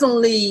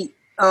definitely,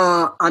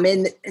 I'm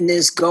in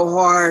this go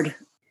hard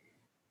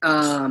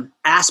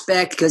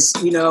aspect because,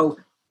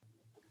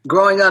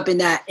 growing up in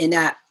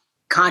that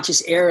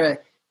conscious era,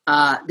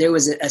 there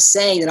was a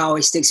saying that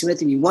always sticks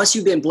with me. Once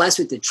you've been blessed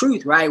with the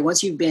truth, right?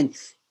 Once you've been,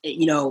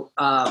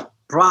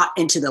 brought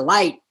into the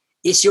light,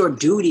 it's your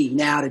duty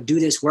now to do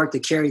this work, to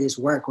carry this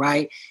work,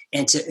 right?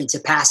 And to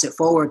pass it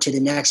forward to the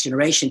next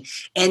generation.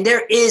 And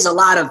there is a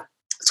lot of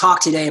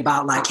talk today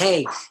about like,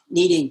 hey,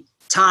 needing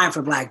time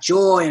for Black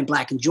joy and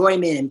Black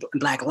enjoyment and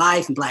Black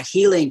life and Black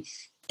healing.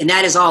 And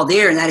that is all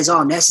there and that is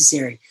all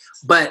necessary.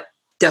 But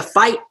the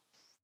fight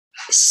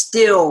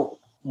still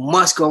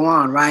must go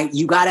on, right?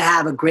 You got to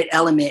have a grit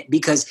element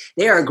because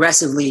they are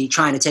aggressively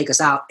trying to take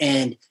us out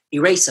and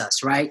erase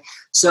us, right?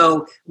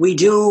 So we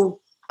do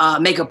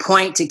make a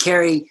point to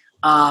carry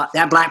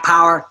that Black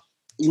power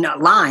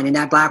line and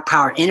that Black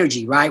power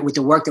energy, right, with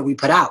the work that we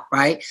put out,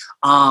 right?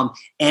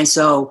 And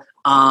so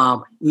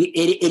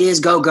it is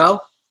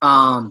go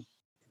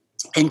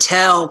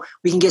until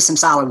we can get some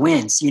solid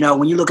wins.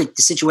 When you look at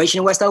the situation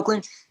in West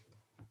Oakland,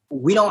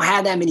 we don't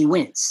have that many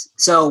wins.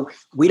 So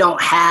we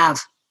don't have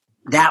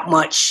that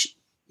much,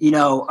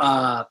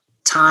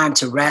 time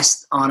to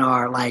rest on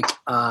our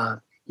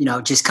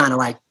just kind of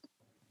like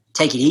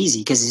take it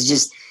easy, because it's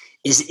just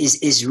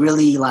is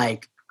really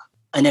like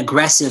an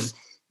aggressive,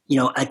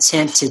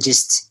 attempt to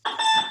just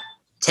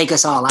take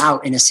us all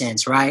out in a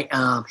sense, right?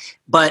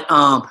 But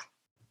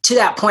to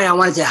that point, I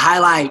wanted to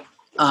highlight,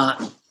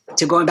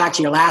 to going back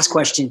to your last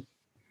question,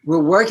 we're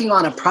working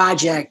on a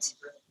project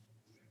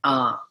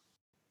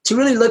to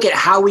really look at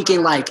how we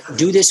can like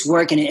do this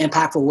work in an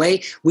impactful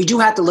way. We do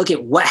have to look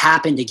at what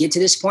happened to get to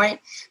this point.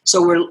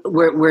 So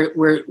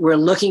we're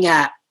looking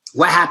at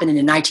what happened in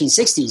the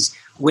 1960s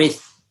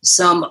with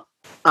some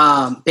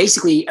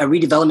basically a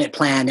redevelopment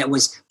plan that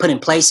was put in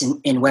place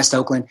in West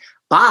Oakland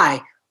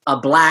by a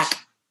Black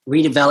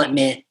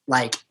redevelopment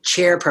like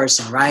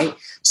chairperson, right?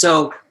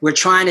 So we're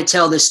trying to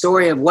tell the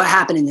story of what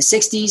happened in the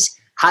 60s.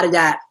 How did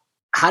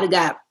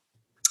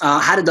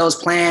those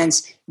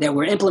plans that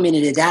were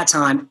implemented at that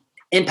time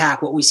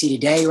impact what we see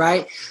today,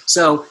 right?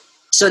 So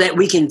that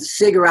we can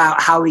figure out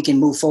how we can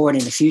move forward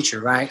in the future,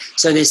 right?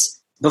 So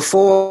this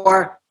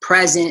before,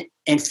 present,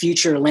 and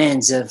future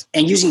lens and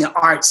using the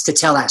arts to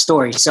tell that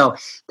story. So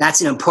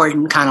that's an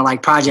important kind of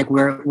like project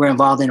we're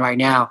involved in right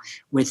now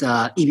with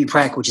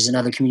EB-Prec, which is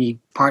another community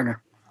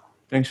partner.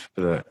 Thanks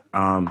for that.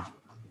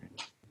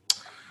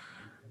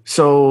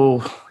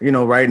 So,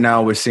 right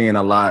now we're seeing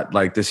a lot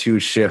like this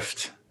huge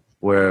shift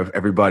where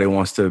everybody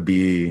wants to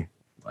be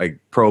like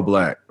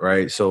pro-Black,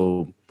 right?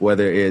 So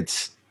whether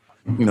it's,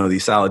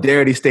 these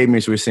solidarity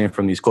statements we're seeing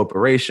from these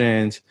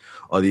corporations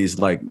or these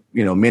like,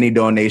 mini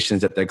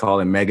donations that they're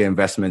calling mega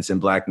investments in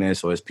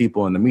Blackness, or as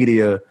people in the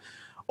media,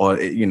 or,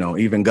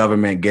 even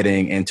government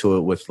getting into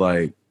it with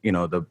like,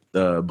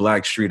 the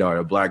Black street art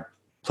or Black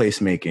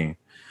placemaking.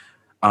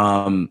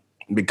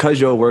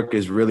 because your work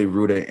is really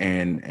rooted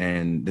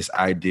in this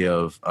idea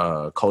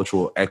of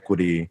cultural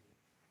equity,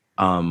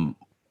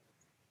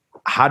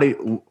 how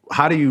do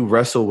you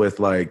wrestle with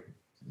like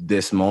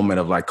this moment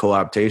of like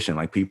co-optation,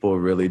 like people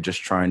really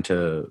just trying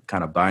to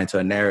kind of buy into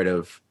a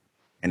narrative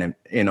and,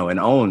 you know, and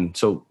own?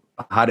 So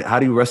how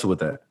do you wrestle with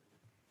that?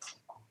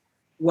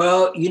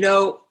 Well, you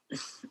know,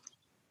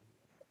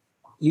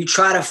 you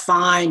try to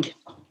find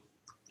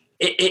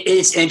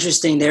it's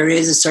interesting. There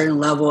is a certain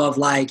level of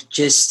like,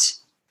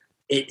 just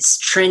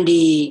it's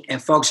trendy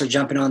and folks are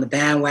jumping on the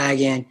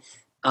bandwagon.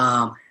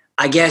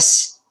 I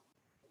guess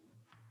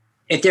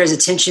if there's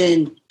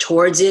attention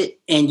towards it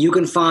and you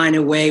can find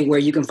a way where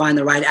you can find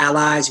the right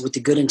allies with the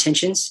good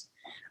intentions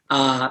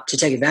to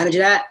take advantage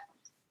of that,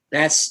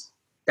 that's,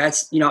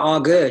 you know, all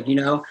good, you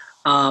know.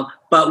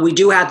 But we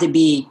do have to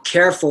be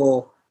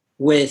careful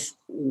with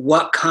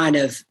what kind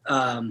of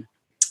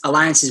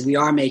alliances we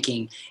are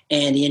making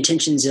and the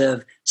intentions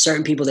of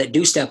certain people that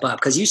do step up.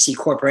 Because you see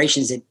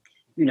corporations that,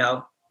 you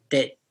know,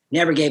 that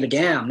never gave a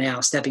damn now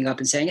stepping up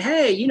and saying,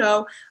 hey, you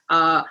know,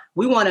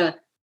 we want to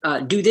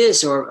do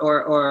this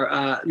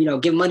or you know,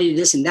 give money to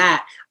this and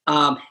that.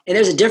 And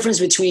there's a difference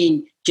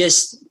between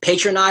just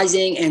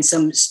patronizing and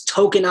some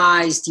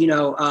tokenized, you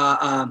know,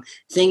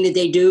 thing that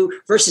they do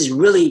versus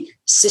really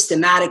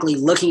systematically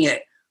looking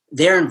at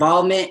their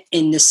involvement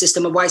in the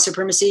system of white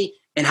supremacy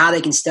and how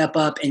they can step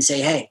up and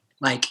say, hey,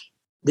 like,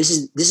 this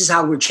is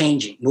how we're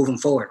changing moving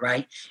forward,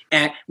 right?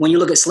 And when you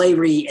look at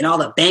slavery and all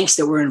the banks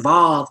that were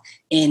involved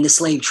in the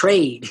slave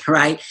trade,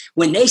 right?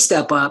 When they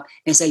step up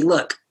and say,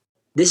 look,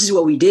 this is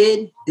what we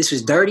did, this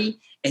was dirty,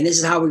 and this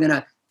is how we're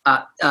going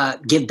to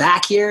give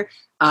back here,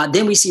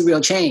 then we see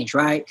real change,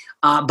 right?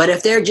 But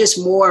if they're just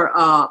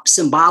more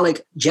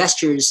symbolic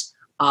gestures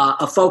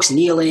of folks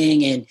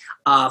kneeling and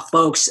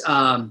folks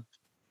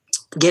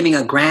giving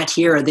a grant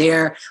here or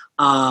there,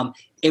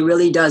 it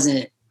really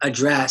doesn't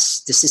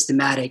address the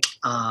systematic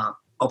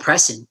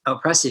oppression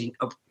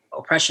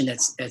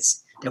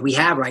that we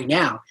have right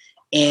now,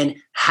 and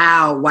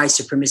how white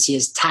supremacy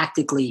is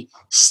tactically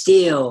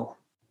still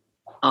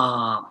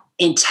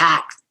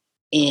intact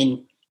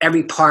in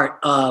every part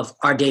of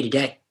our day to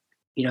day.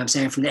 You know what I'm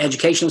saying? From the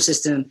educational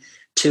system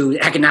to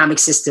the economic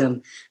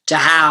system to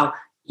how,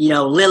 you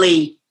know,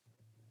 Lily,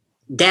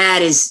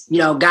 dad is, you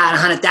know, got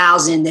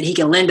 100,000 that he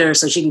can lend her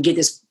so she can get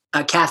this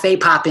cafe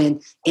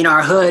popping in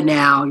our hood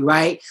now,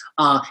 right?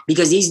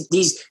 Because these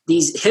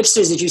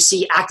hipsters that you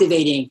see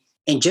activating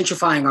and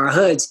gentrifying our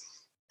hoods,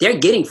 they're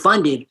getting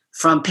funded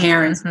from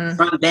parents,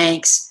 from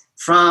banks,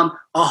 from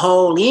a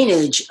whole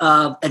lineage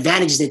of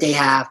advantages that they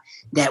have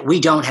that we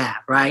don't have,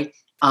 right?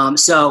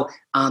 So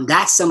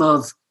that's some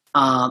of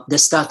the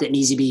stuff that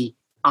needs to be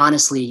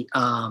honestly,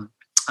 you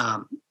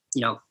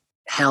know,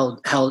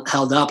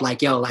 held up,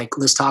 like, yo, like,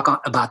 let's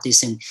talk about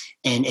this. And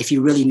if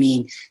you really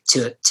mean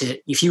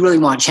if you really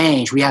want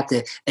change, we have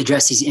to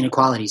address these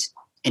inequalities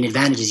and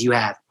advantages you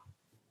have.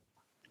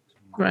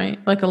 Right.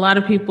 Like a lot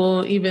of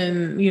people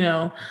even, you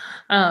know,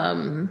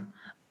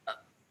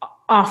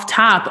 off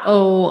top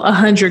owe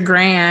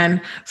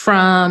 $100,000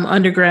 from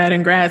undergrad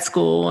and grad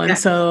school. And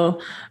so,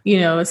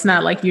 you know, it's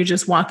not like you're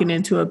just walking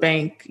into a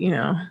bank, you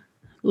know.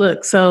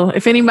 Look, so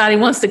if anybody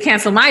wants to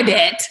cancel my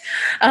debt,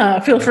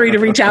 feel free to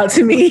reach out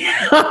to me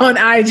on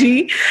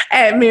IG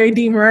at Mary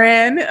D.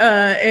 Moran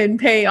and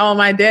pay all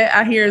my debt.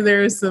 I hear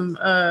there's some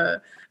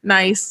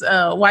nice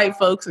white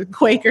folks and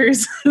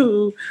Quakers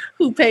who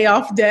pay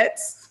off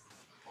debts.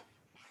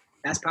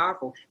 That's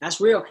powerful. That's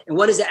real. And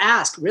what does it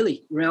ask,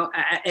 really? You know,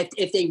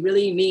 if they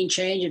really mean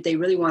change, if they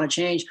really want to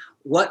change,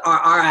 what are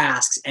our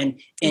asks? And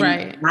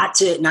right. not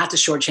to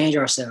shortchange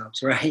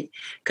ourselves, right?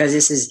 Because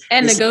this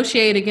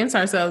negotiate against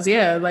ourselves.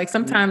 Yeah, like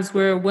sometimes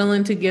we're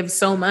willing to give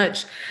so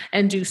much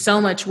and do so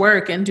much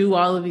work and do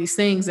all of these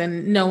things,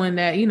 and knowing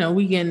that, you know,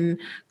 we get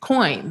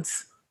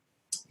coins.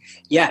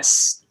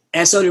 Yes,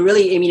 and so to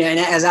really, I mean, and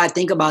as I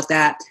think about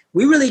that,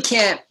 we really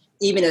can't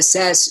even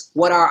assess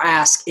what our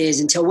ask is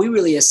until we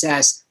really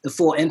assess the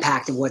full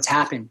impact of what's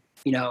happened,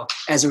 you know,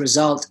 as a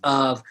result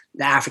of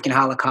the African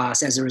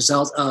Holocaust, as a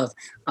result of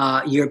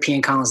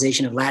European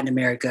colonization of Latin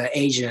America,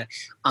 Asia.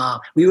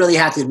 We really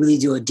have to really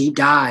do a deep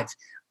dive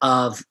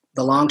of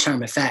the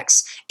long-term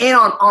effects and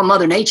on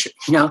Mother Nature.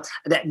 You know,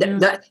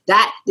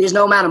 that there's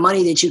no amount of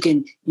money that you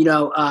can, you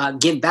know,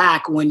 give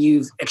back when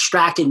you've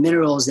extracted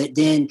minerals that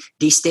then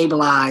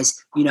destabilize,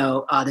 you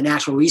know, the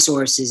natural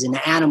resources and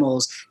the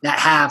animals that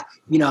have,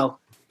 you know,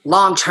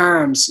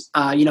 long-terms,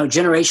 you know,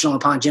 generational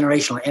upon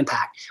generational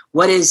impact.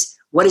 What is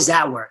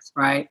that worth,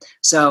 right?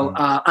 So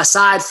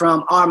aside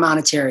from our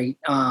monetary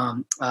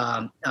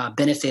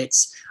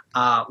benefits,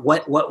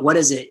 what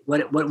is it?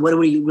 What are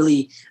we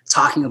really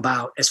talking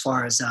about as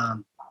far as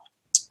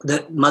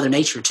the Mother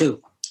Nature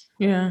too?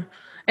 Yeah.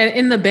 And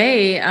in the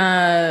Bay,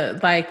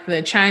 like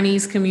the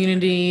Chinese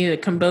community, the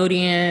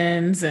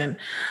Cambodians, and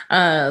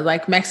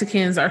like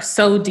Mexicans are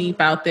so deep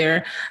out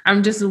there.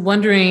 I'm just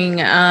wondering,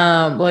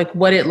 like,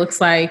 what it looks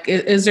like.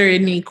 Is there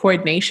any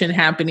coordination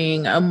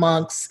happening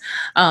amongst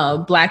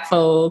Black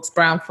folks,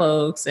 brown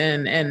folks,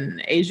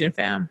 and Asian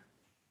fam?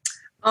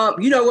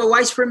 Where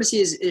white supremacy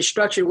is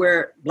structured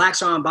where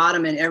blacks are on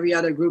bottom and every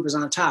other group is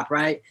on top,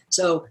 right?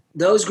 So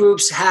those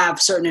groups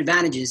have certain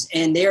advantages,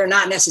 and they're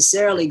not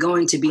necessarily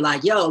going to be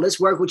like, yo, let's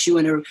work with you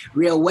in a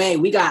real way.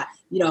 We got,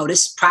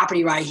 this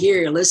property right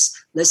here.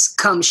 Let's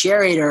come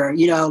share it, or,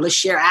 let's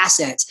share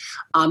assets.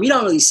 You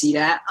don't really see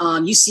that.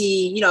 You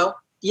see,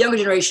 younger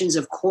generations,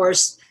 of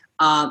course,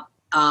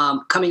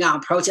 coming out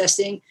and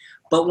protesting.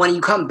 But when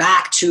you come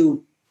back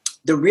to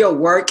the real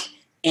work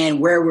and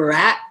where we're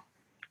at,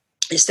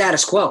 it's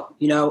status quo.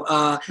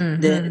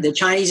 The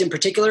Chinese in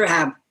particular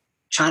have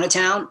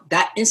Chinatown.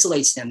 That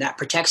insulates them, that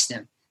protects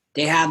them.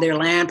 They have their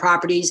land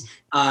properties.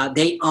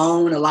 They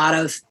own a lot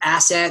of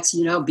assets,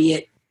 be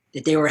it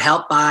that they were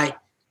helped by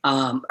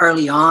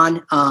early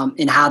on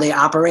in how they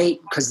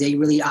operate, because they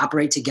really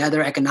operate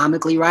together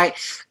economically, right?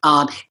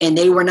 And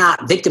they were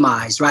not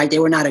victimized, right? They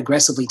were not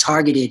aggressively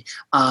targeted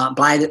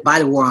by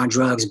the war on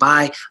drugs,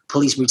 by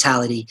police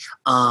brutality,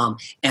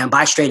 and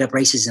by straight up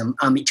racism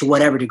to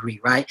whatever degree,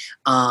 right?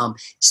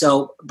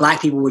 So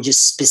black people were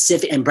just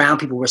specific, and brown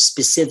people were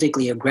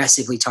specifically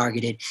aggressively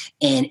targeted,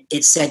 and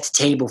it set the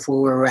table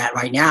for where we're at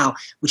right now,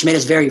 which made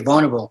us very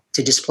vulnerable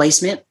to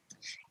displacement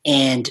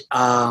and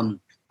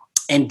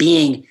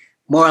being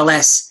more or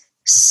less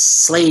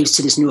slaves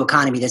to this new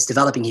economy that's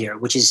developing here,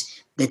 which is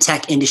the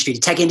tech industry. The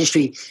tech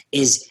industry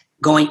is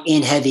going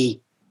in heavy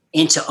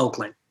into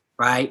Oakland,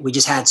 right? We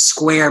just had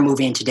Square move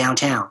into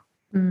downtown,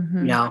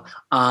 and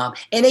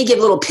they give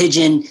little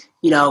pigeon,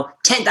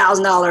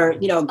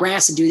 $10,000,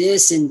 grants to do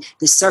this and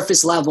the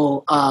surface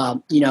level,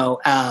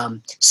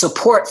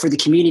 support for the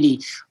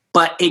community.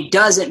 But it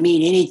doesn't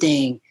mean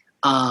anything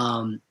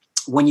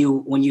when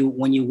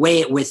you weigh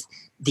it with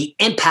the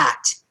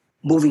impact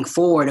moving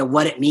forward of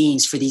what it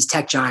means for these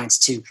tech giants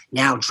to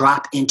now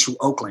drop into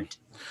Oakland.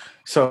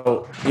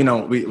 So,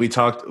 we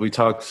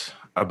talked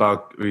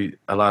about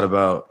a lot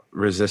about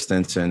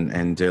resistance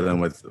and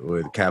dealing with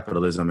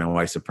capitalism and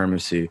white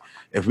supremacy.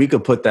 If we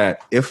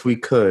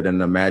could, in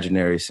an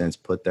imaginary sense,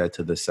 put that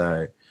to the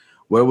side,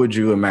 where would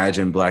you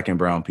imagine black and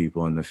brown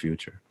people in the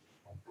future?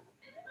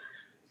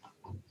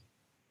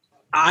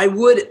 I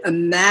would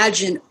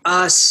imagine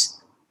us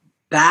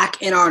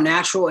back in our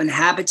natural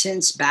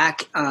inhabitants,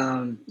 back,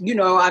 I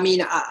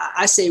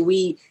say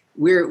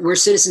we're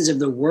citizens of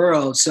the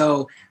world.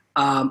 So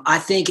I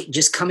think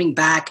just coming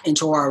back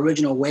into our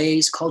original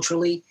ways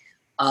culturally,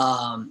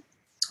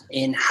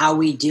 in how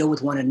we deal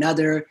with one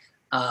another,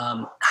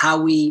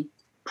 how we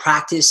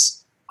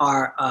practice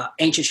our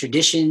ancient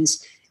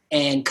traditions,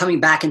 and coming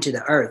back into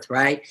the earth,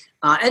 right?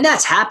 And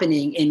that's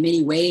happening in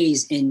many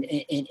ways in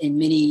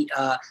many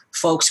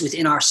folks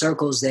within our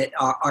circles that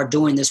are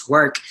doing this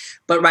work.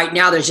 But right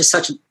now, there's just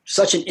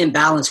such an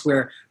imbalance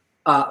where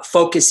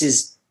focus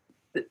is,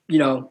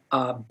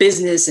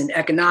 business and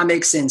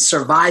economics and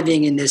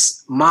surviving in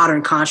this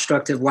modern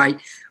construct of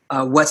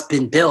what's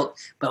been built.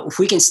 But if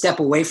we can step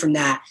away from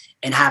that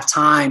and have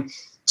time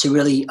to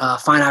really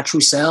find our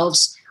true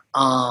selves,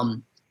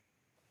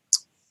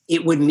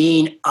 it would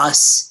mean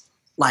us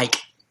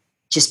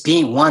just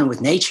being one with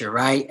nature,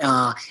 right?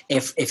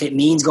 If it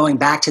means going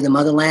back to the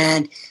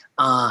motherland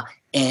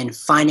and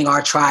finding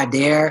our tribe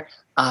there,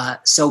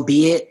 so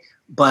be it.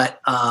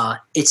 But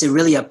it's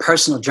really a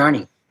personal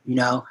journey,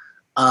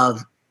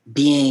 of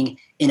being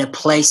in a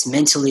place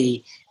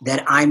mentally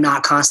that I'm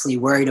not constantly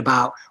worried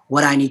about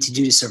what I need to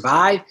do to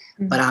survive,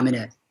 but I'm in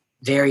a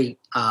very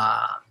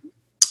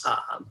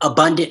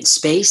abundant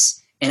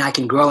space, and I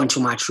can grow into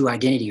my true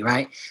identity,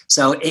 right?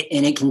 So,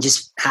 it can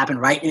just happen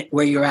right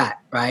where you're at,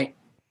 right?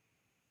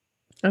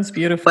 That's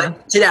beautiful.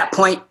 But to that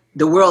point,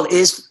 the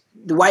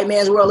white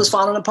man's world is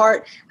falling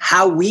apart.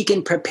 How we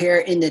can prepare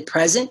in the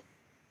present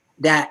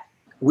that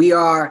we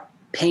are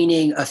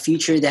painting a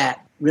future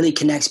that really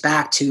connects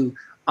back to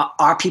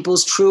our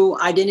people's true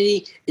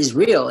identity is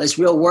real. It's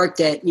real work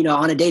that,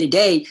 on a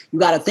day-to-day, you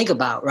got to think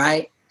about,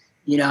 right?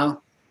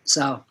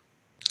 So.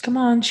 Come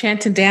on,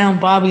 chanting down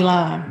Bobby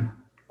Lime.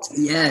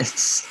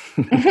 Yes.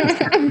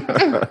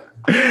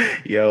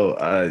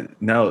 Yo,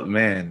 no,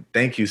 man,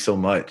 thank you so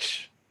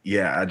much.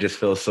 Yeah, I just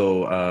feel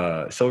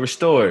so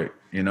restored,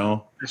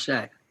 That's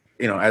right.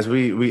 As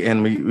we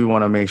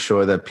want to make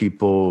sure that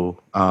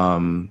people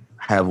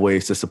have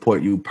ways to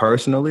support you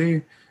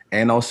personally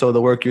and also the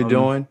work you're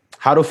doing.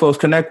 How do folks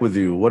connect with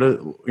you?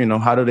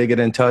 How do they get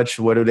in touch?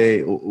 What's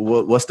the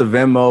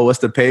Venmo? What's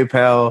the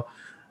PayPal?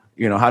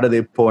 How do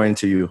they pour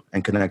into you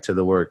and connect to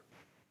the work?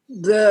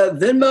 The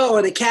Venmo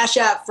or the Cash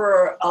App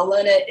for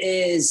Alena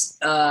is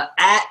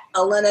at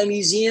Alena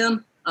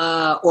Museum,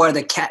 or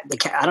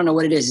I don't know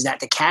what it is. Is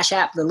that the Cash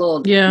App? The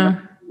little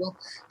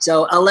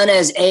So Alena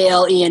is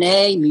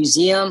ALENA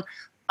Museum.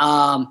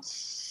 Our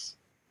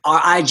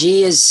IG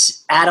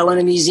is at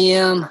Alena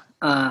Museum,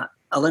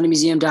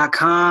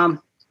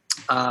 AlenaMuseum.com.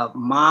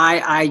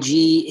 My IG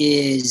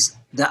is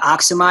the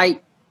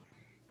Oxamite,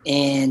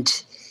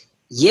 and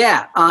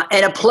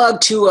and a plug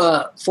to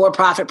a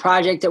for-profit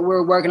project that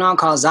we're working on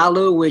called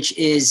Zalu, which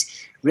is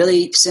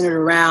really centered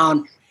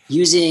around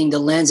using the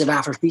lens of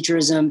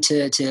Afrofuturism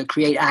to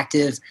create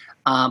active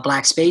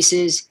Black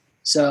spaces.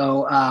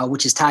 So,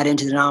 which is tied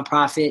into the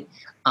nonprofit.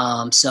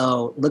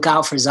 So look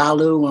out for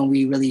Zalu when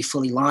we really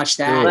fully launch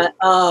that.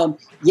 But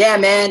yeah,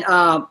 man,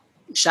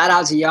 shout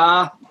out to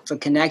y'all for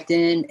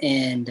connecting,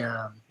 and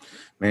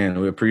man,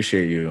 we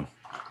appreciate you.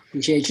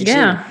 Appreciate you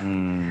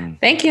too.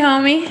 Thank you,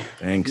 homie.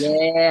 Thanks.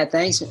 Yeah,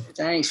 thanks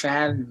for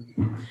having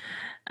me.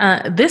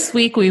 This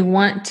week we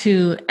want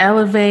to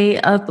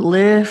elevate,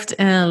 uplift,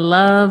 and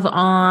love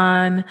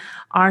on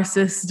our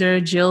sister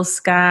Jill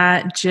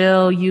Scott.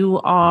 Jill, you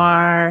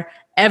are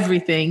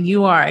everything.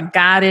 You are a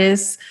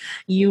goddess.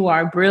 You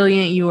are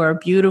brilliant. You are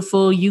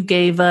beautiful. You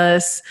gave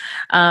us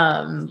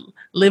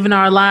living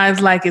our lives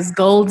like it's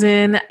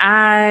golden.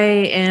 I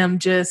am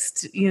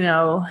just, you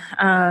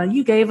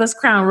gave us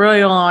Crown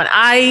Royal on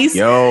ice.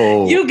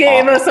 Yo, you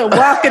gave us a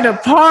walk in the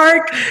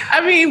park.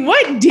 I mean,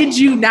 what did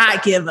you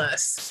not give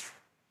us?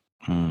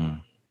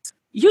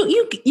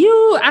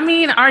 You I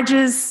mean, are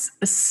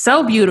just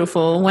so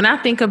beautiful. When I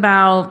think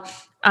about,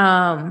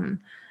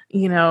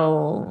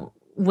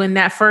 when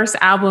that first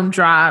album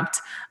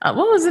dropped,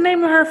 what was the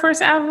name of her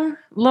first album?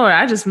 Lord,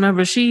 I just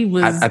remember she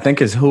was. I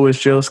think it's Who Is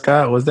Jill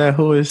Scott? Was that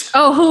Who Is?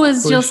 Oh, Who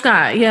Is Jill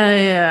Scott?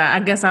 Yeah. I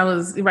guess I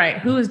was right.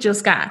 Who Is Jill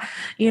Scott?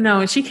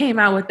 And she came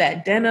out with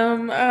that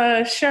denim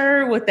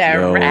shirt with that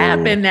wrap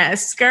and that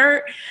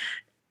skirt.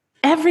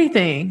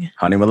 Everything.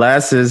 Honey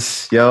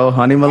molasses.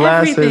 Honey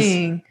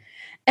molasses.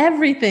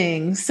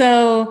 Everything.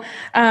 So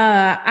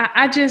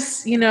I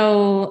just,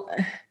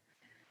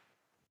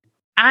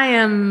 I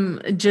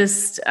am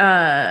just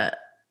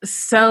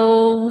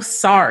so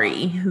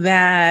sorry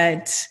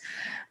that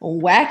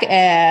whack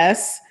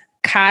ass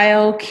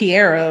Kyle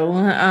Quiero,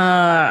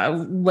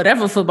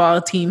 whatever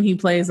football team he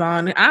plays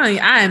on,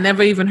 I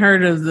never even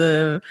heard of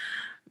the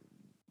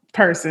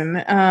person,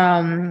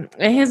 and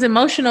his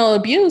emotional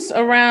abuse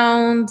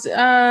around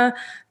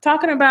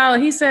talking about,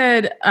 he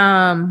said,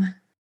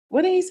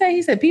 what did he say?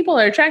 He said, people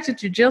are attracted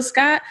to Jill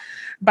Scott.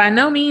 By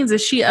no means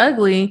is she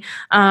ugly.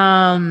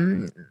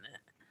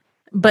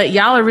 But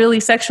y'all are really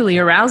sexually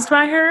aroused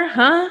by her,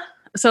 huh?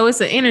 So it's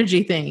an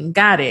energy thing.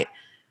 Got it.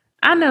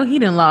 I know he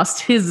done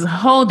lost his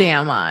whole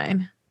damn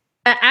mind.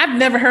 I've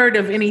never heard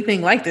of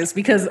anything like this,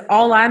 because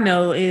all I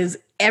know is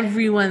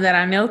everyone that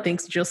I know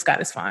thinks Jill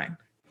Scott is fine.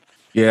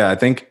 Yeah, I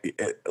think,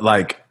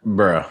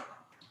 bruh.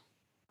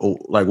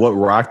 Like, what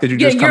rock did you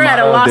just come out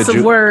of? You're at a loss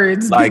of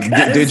words. Like,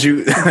 did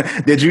you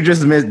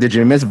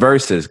miss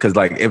verses? Because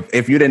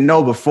if you didn't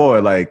know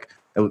before,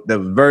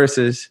 the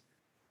verses,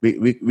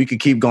 we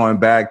could keep going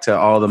back to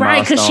all the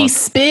right, because she milestones.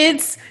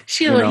 spits,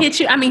 she'll hit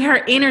you. I mean,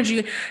 her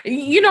energy.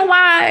 You know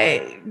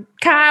why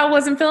Kyle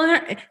wasn't feeling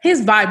her?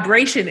 His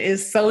vibration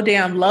is so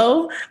damn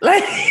low,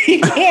 like he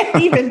can't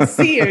even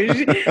see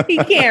her. He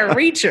can't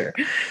reach her.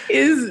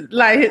 Is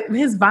like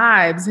his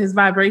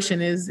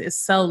vibration is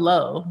so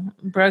low.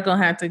 Bruh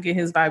gonna have to get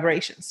his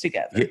vibrations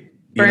together.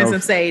 Burn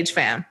some sage,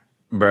 fam.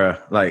 Bruh,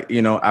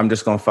 I'm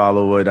just gonna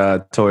follow what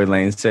Tory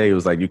Lanez say. He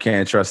was like, you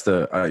can't trust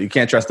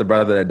the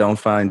brother that don't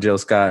find Jill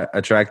Scott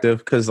attractive,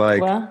 because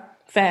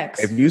facts.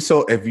 If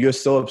you're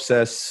so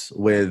obsessed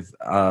with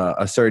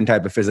a certain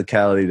type of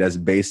physicality that's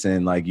based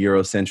in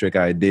Eurocentric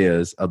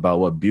ideas about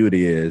what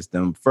beauty is,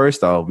 then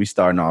first off, we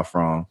starting off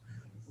wrong.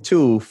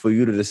 Two, for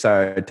you to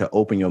decide to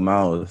open your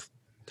mouth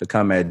to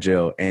come at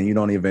Jill, and you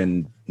don't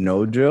even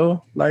know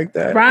Jill like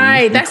that.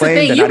 Right. That's the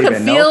thing. You could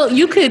feel,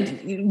 you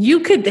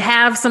could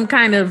have some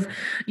kind of,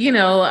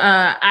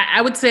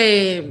 I would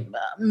say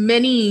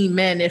many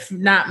men, if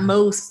not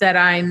most that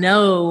I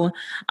know,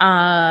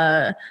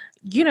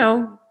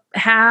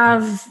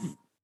 have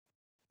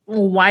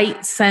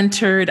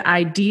white-centered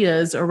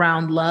ideas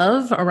around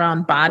love,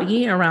 around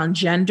body, around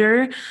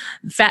gender.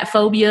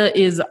 Fatphobia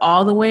is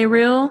all the way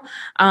real.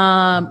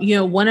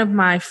 One of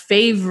my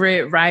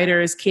favorite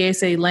writers,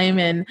 K.S.A.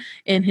 Lehman,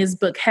 in his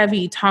book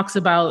Heavy, talks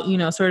about,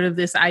 sort of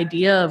this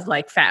idea of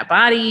fat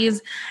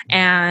bodies,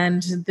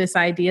 and this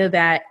idea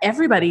that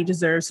everybody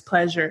deserves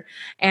pleasure,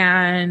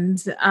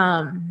 and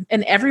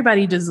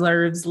everybody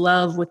deserves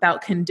love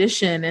without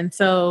condition. And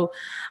so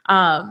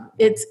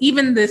it's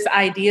even this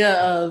idea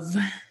of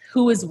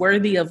who is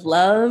worthy of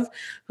love,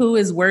 who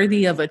is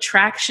worthy of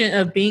attraction,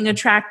 of being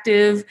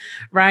attractive,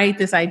 right?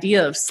 This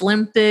idea of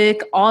slim,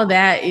 thick, all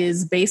that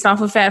is based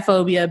off of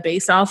fatphobia,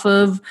 based off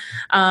of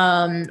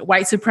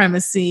white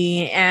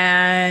supremacy.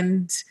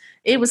 And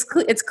it's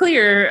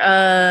clear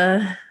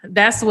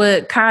that's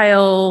what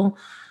Kyle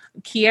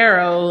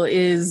Quiero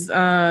is.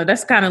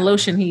 That's the kind of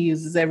lotion he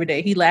uses every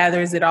day. He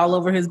lathers it all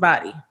over his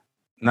body.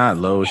 Not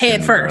lotion.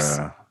 Head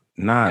first.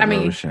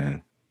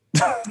 Lotion.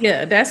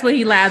 Yeah, that's what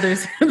he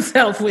lathers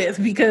himself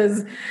with,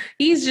 because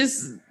he's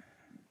just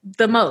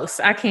the most.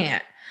 I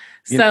can't.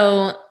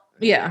 So,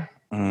 yeah.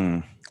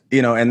 And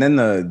then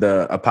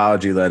the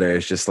apology letter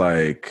is just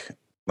like,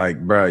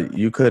 bro,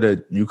 you could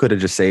have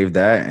just saved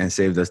that and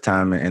saved us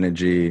time and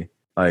energy.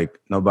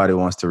 Nobody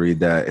wants to read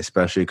that,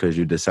 especially because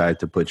you decide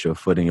to put your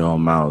foot in your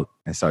own mouth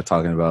and start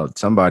talking about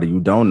somebody you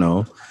don't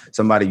know,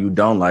 somebody you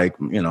don't like.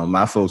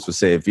 My folks would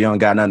say, if you don't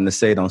got nothing to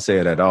say, don't say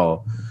it at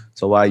all.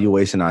 So why are you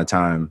wasting our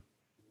time?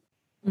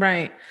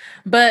 Right.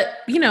 But,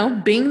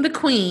 being the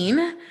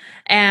queen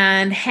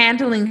and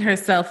handling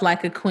herself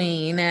like a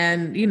queen.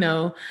 And,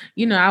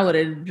 I would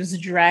have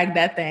just dragged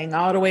that thing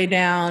all the way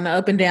down,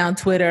 up and down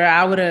Twitter.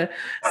 I would have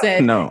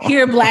said,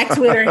 here, Black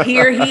Twitter,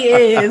 here he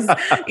is.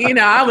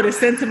 I would have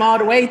sent him all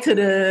the way to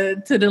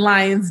the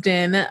lion's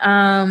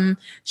den.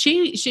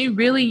 She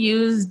really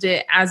used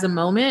it as a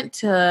moment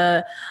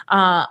to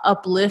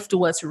uplift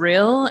what's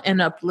real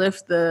and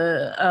uplift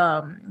the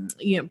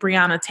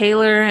Breonna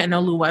Taylor and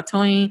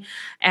Oluwatoyin,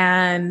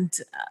 and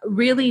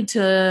really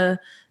to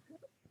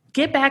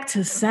get back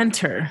to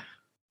center.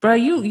 Bro,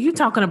 you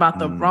talking about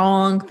the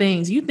wrong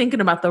things. You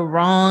thinking about the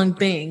wrong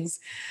things.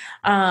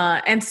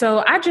 And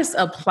so I just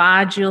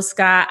applaud Jill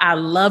Scott. I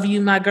love you,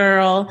 my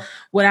girl.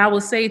 What I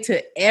will say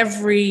to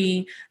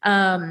every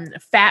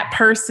fat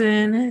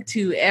person,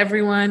 to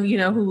everyone,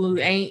 who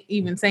ain't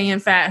even saying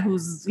fat,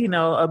 who's,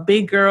 a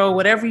big girl,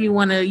 whatever you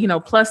want to,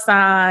 plus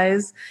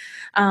size,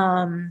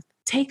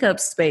 take up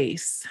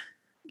space.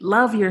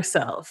 Love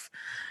yourself.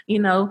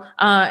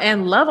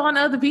 And love on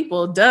other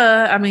people.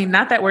 Duh. I mean,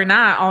 not that we're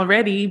not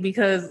already,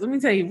 because let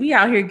me tell you, we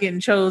out here getting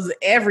chose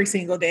every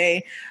single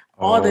day,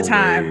 all the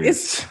time.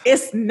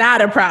 It's not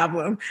a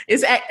problem.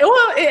 It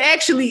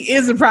actually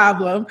is a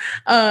problem.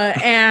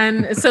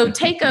 And so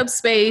take up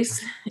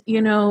space,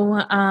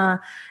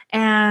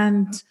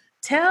 and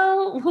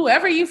tell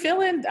whoever you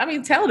feeling. I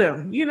mean, tell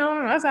them,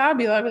 that's how I'll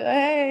be like,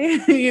 hey,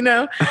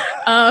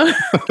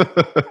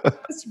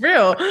 it's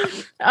real.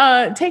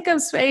 Take up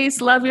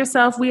space, love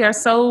yourself. We are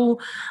so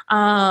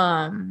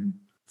fine,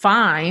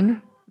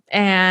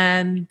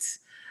 and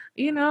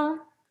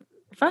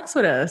fucks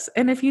with us.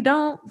 And if you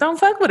don't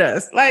fuck with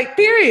us. Like,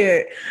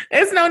 period.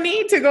 There's no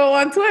need to go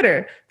on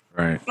Twitter.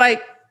 Right.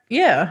 Like,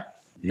 yeah,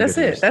 that's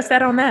it. That's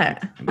that on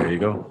that. There you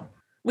go.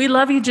 We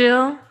love you,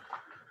 Jill.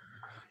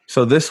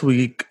 So this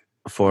week,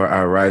 for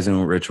our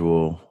Rising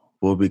Ritual,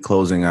 we'll be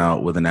closing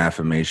out with an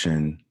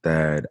affirmation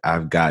that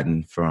I've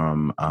gotten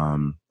from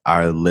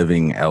our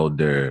living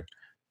elder,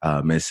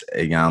 Miss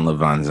Iyanla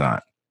Vanzant.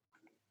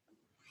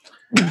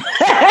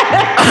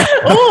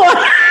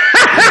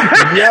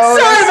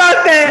 Sorry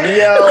about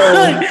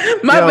that.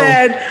 My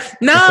bad.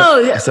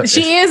 No,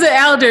 she is an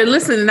elder.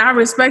 Listen, and I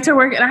respect her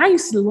work. And I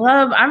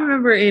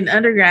remember in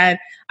undergrad,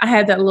 I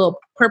had that little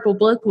purple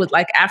book with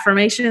like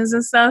affirmations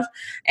and stuff.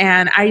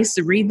 And I used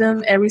to read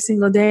them every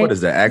single day. What is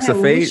that? Acts of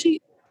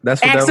Faith?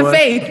 That's what Acts of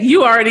Faith.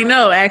 You already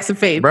know Acts of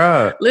Faith.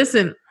 Bruh.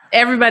 Listen,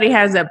 everybody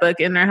has that book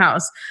in their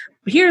house.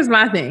 Here's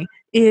my thing.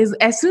 Is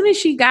as soon as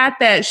she got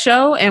that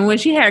show, and when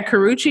she had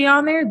Karuchi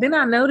on there, then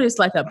I noticed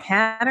like a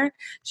pattern.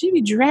 She'd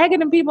be dragging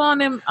the people on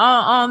them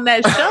on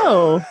that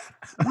show.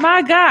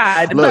 My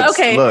God. Look,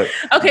 okay.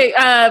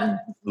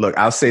 Look,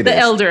 I'll say the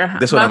elder.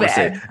 This is what I'm gonna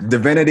say.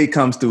 Divinity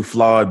comes through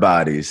flawed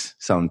bodies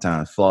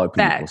sometimes, flawed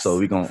people. Facts. So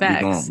we're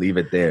gonna leave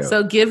it there.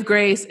 So give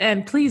grace,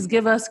 and please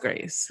give us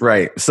grace.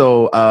 Right.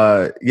 So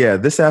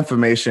this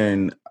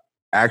affirmation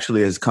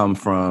actually has come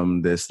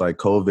from this like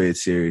COVID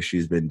series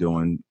she's been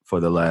doing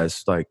for the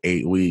last like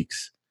 8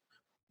 weeks,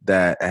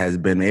 that has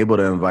been able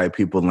to invite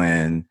people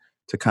in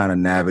to kind of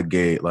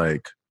navigate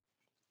like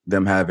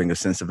them having a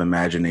sense of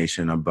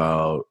imagination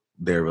about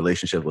their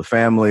relationship with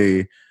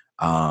family,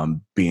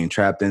 being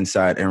trapped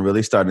inside, and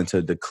really starting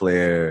to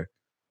declare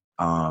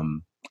a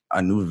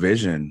new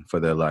vision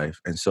for their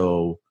life. And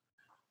so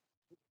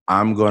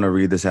I'm going to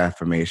read this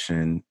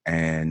affirmation,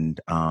 and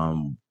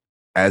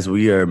as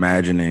we are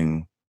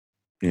imagining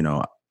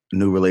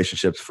new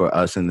relationships for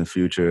us in the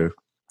future,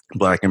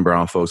 Black and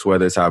brown folks,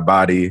 whether it's our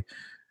body,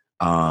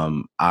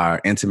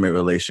 our intimate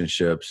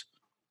relationships,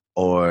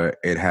 or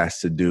it has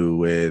to do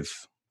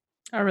with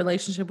our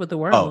relationship with the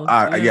world.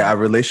 Our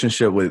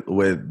relationship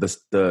with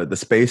the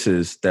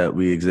spaces that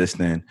we exist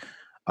in.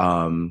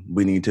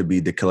 We need to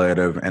be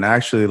declarative and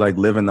actually like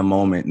live in the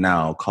moment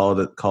now. Call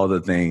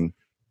the thing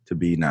to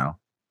be now.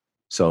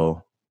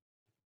 So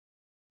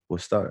we'll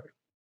start.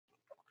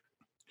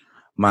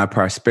 My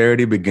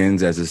prosperity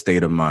begins as a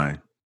state of mind.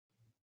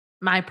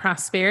 My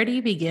prosperity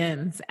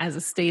begins as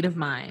a state of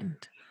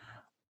mind.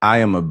 I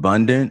am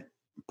abundant,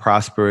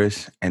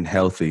 prosperous, and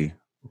healthy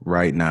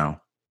right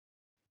now.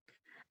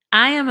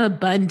 I am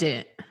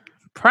abundant,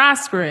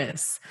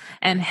 prosperous,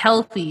 and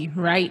healthy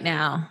right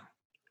now.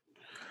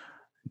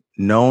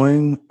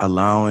 Knowing,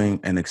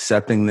 allowing, and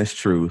accepting this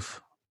truth,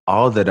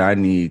 all that I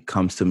need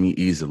comes to me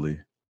easily.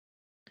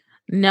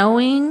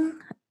 Knowing,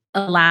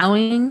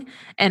 allowing,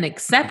 and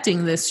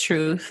accepting this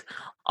truth,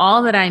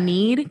 all that I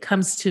need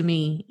comes to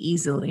me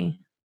easily.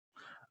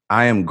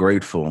 I am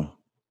grateful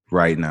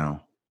right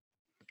now.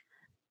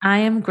 I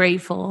am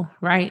grateful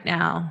right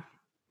now.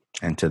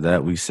 And to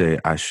that we say,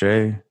 Ashe,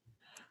 Ashe,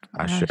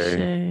 Ashe,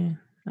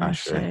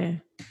 Ashe. Ashe.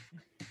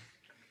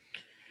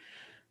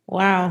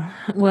 Wow.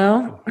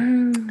 Well,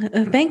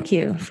 thank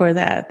you for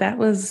that. That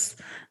was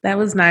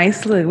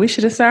nice. Look, we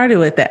should have started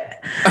with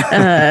that.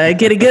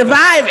 Get a good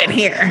vibe in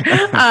here.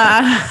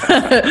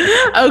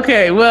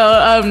 Okay.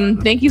 Well,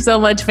 thank you so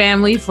much,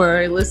 family,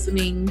 for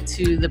listening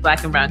to the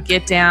Black and Brown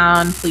Get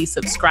Down. Please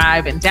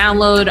subscribe and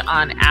download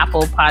on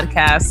Apple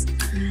Podcasts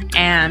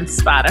and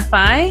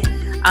Spotify.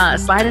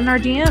 slide in our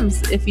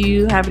DMs if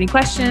you have any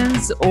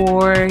questions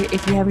or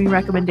if you have any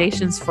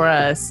recommendations for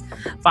us.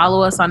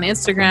 Follow us on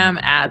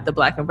Instagram at the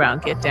Black and Brown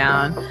Get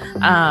Down.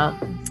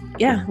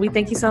 Yeah, we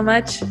thank you so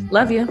much.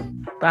 Love you.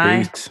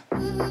 Bye.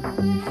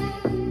 Peace.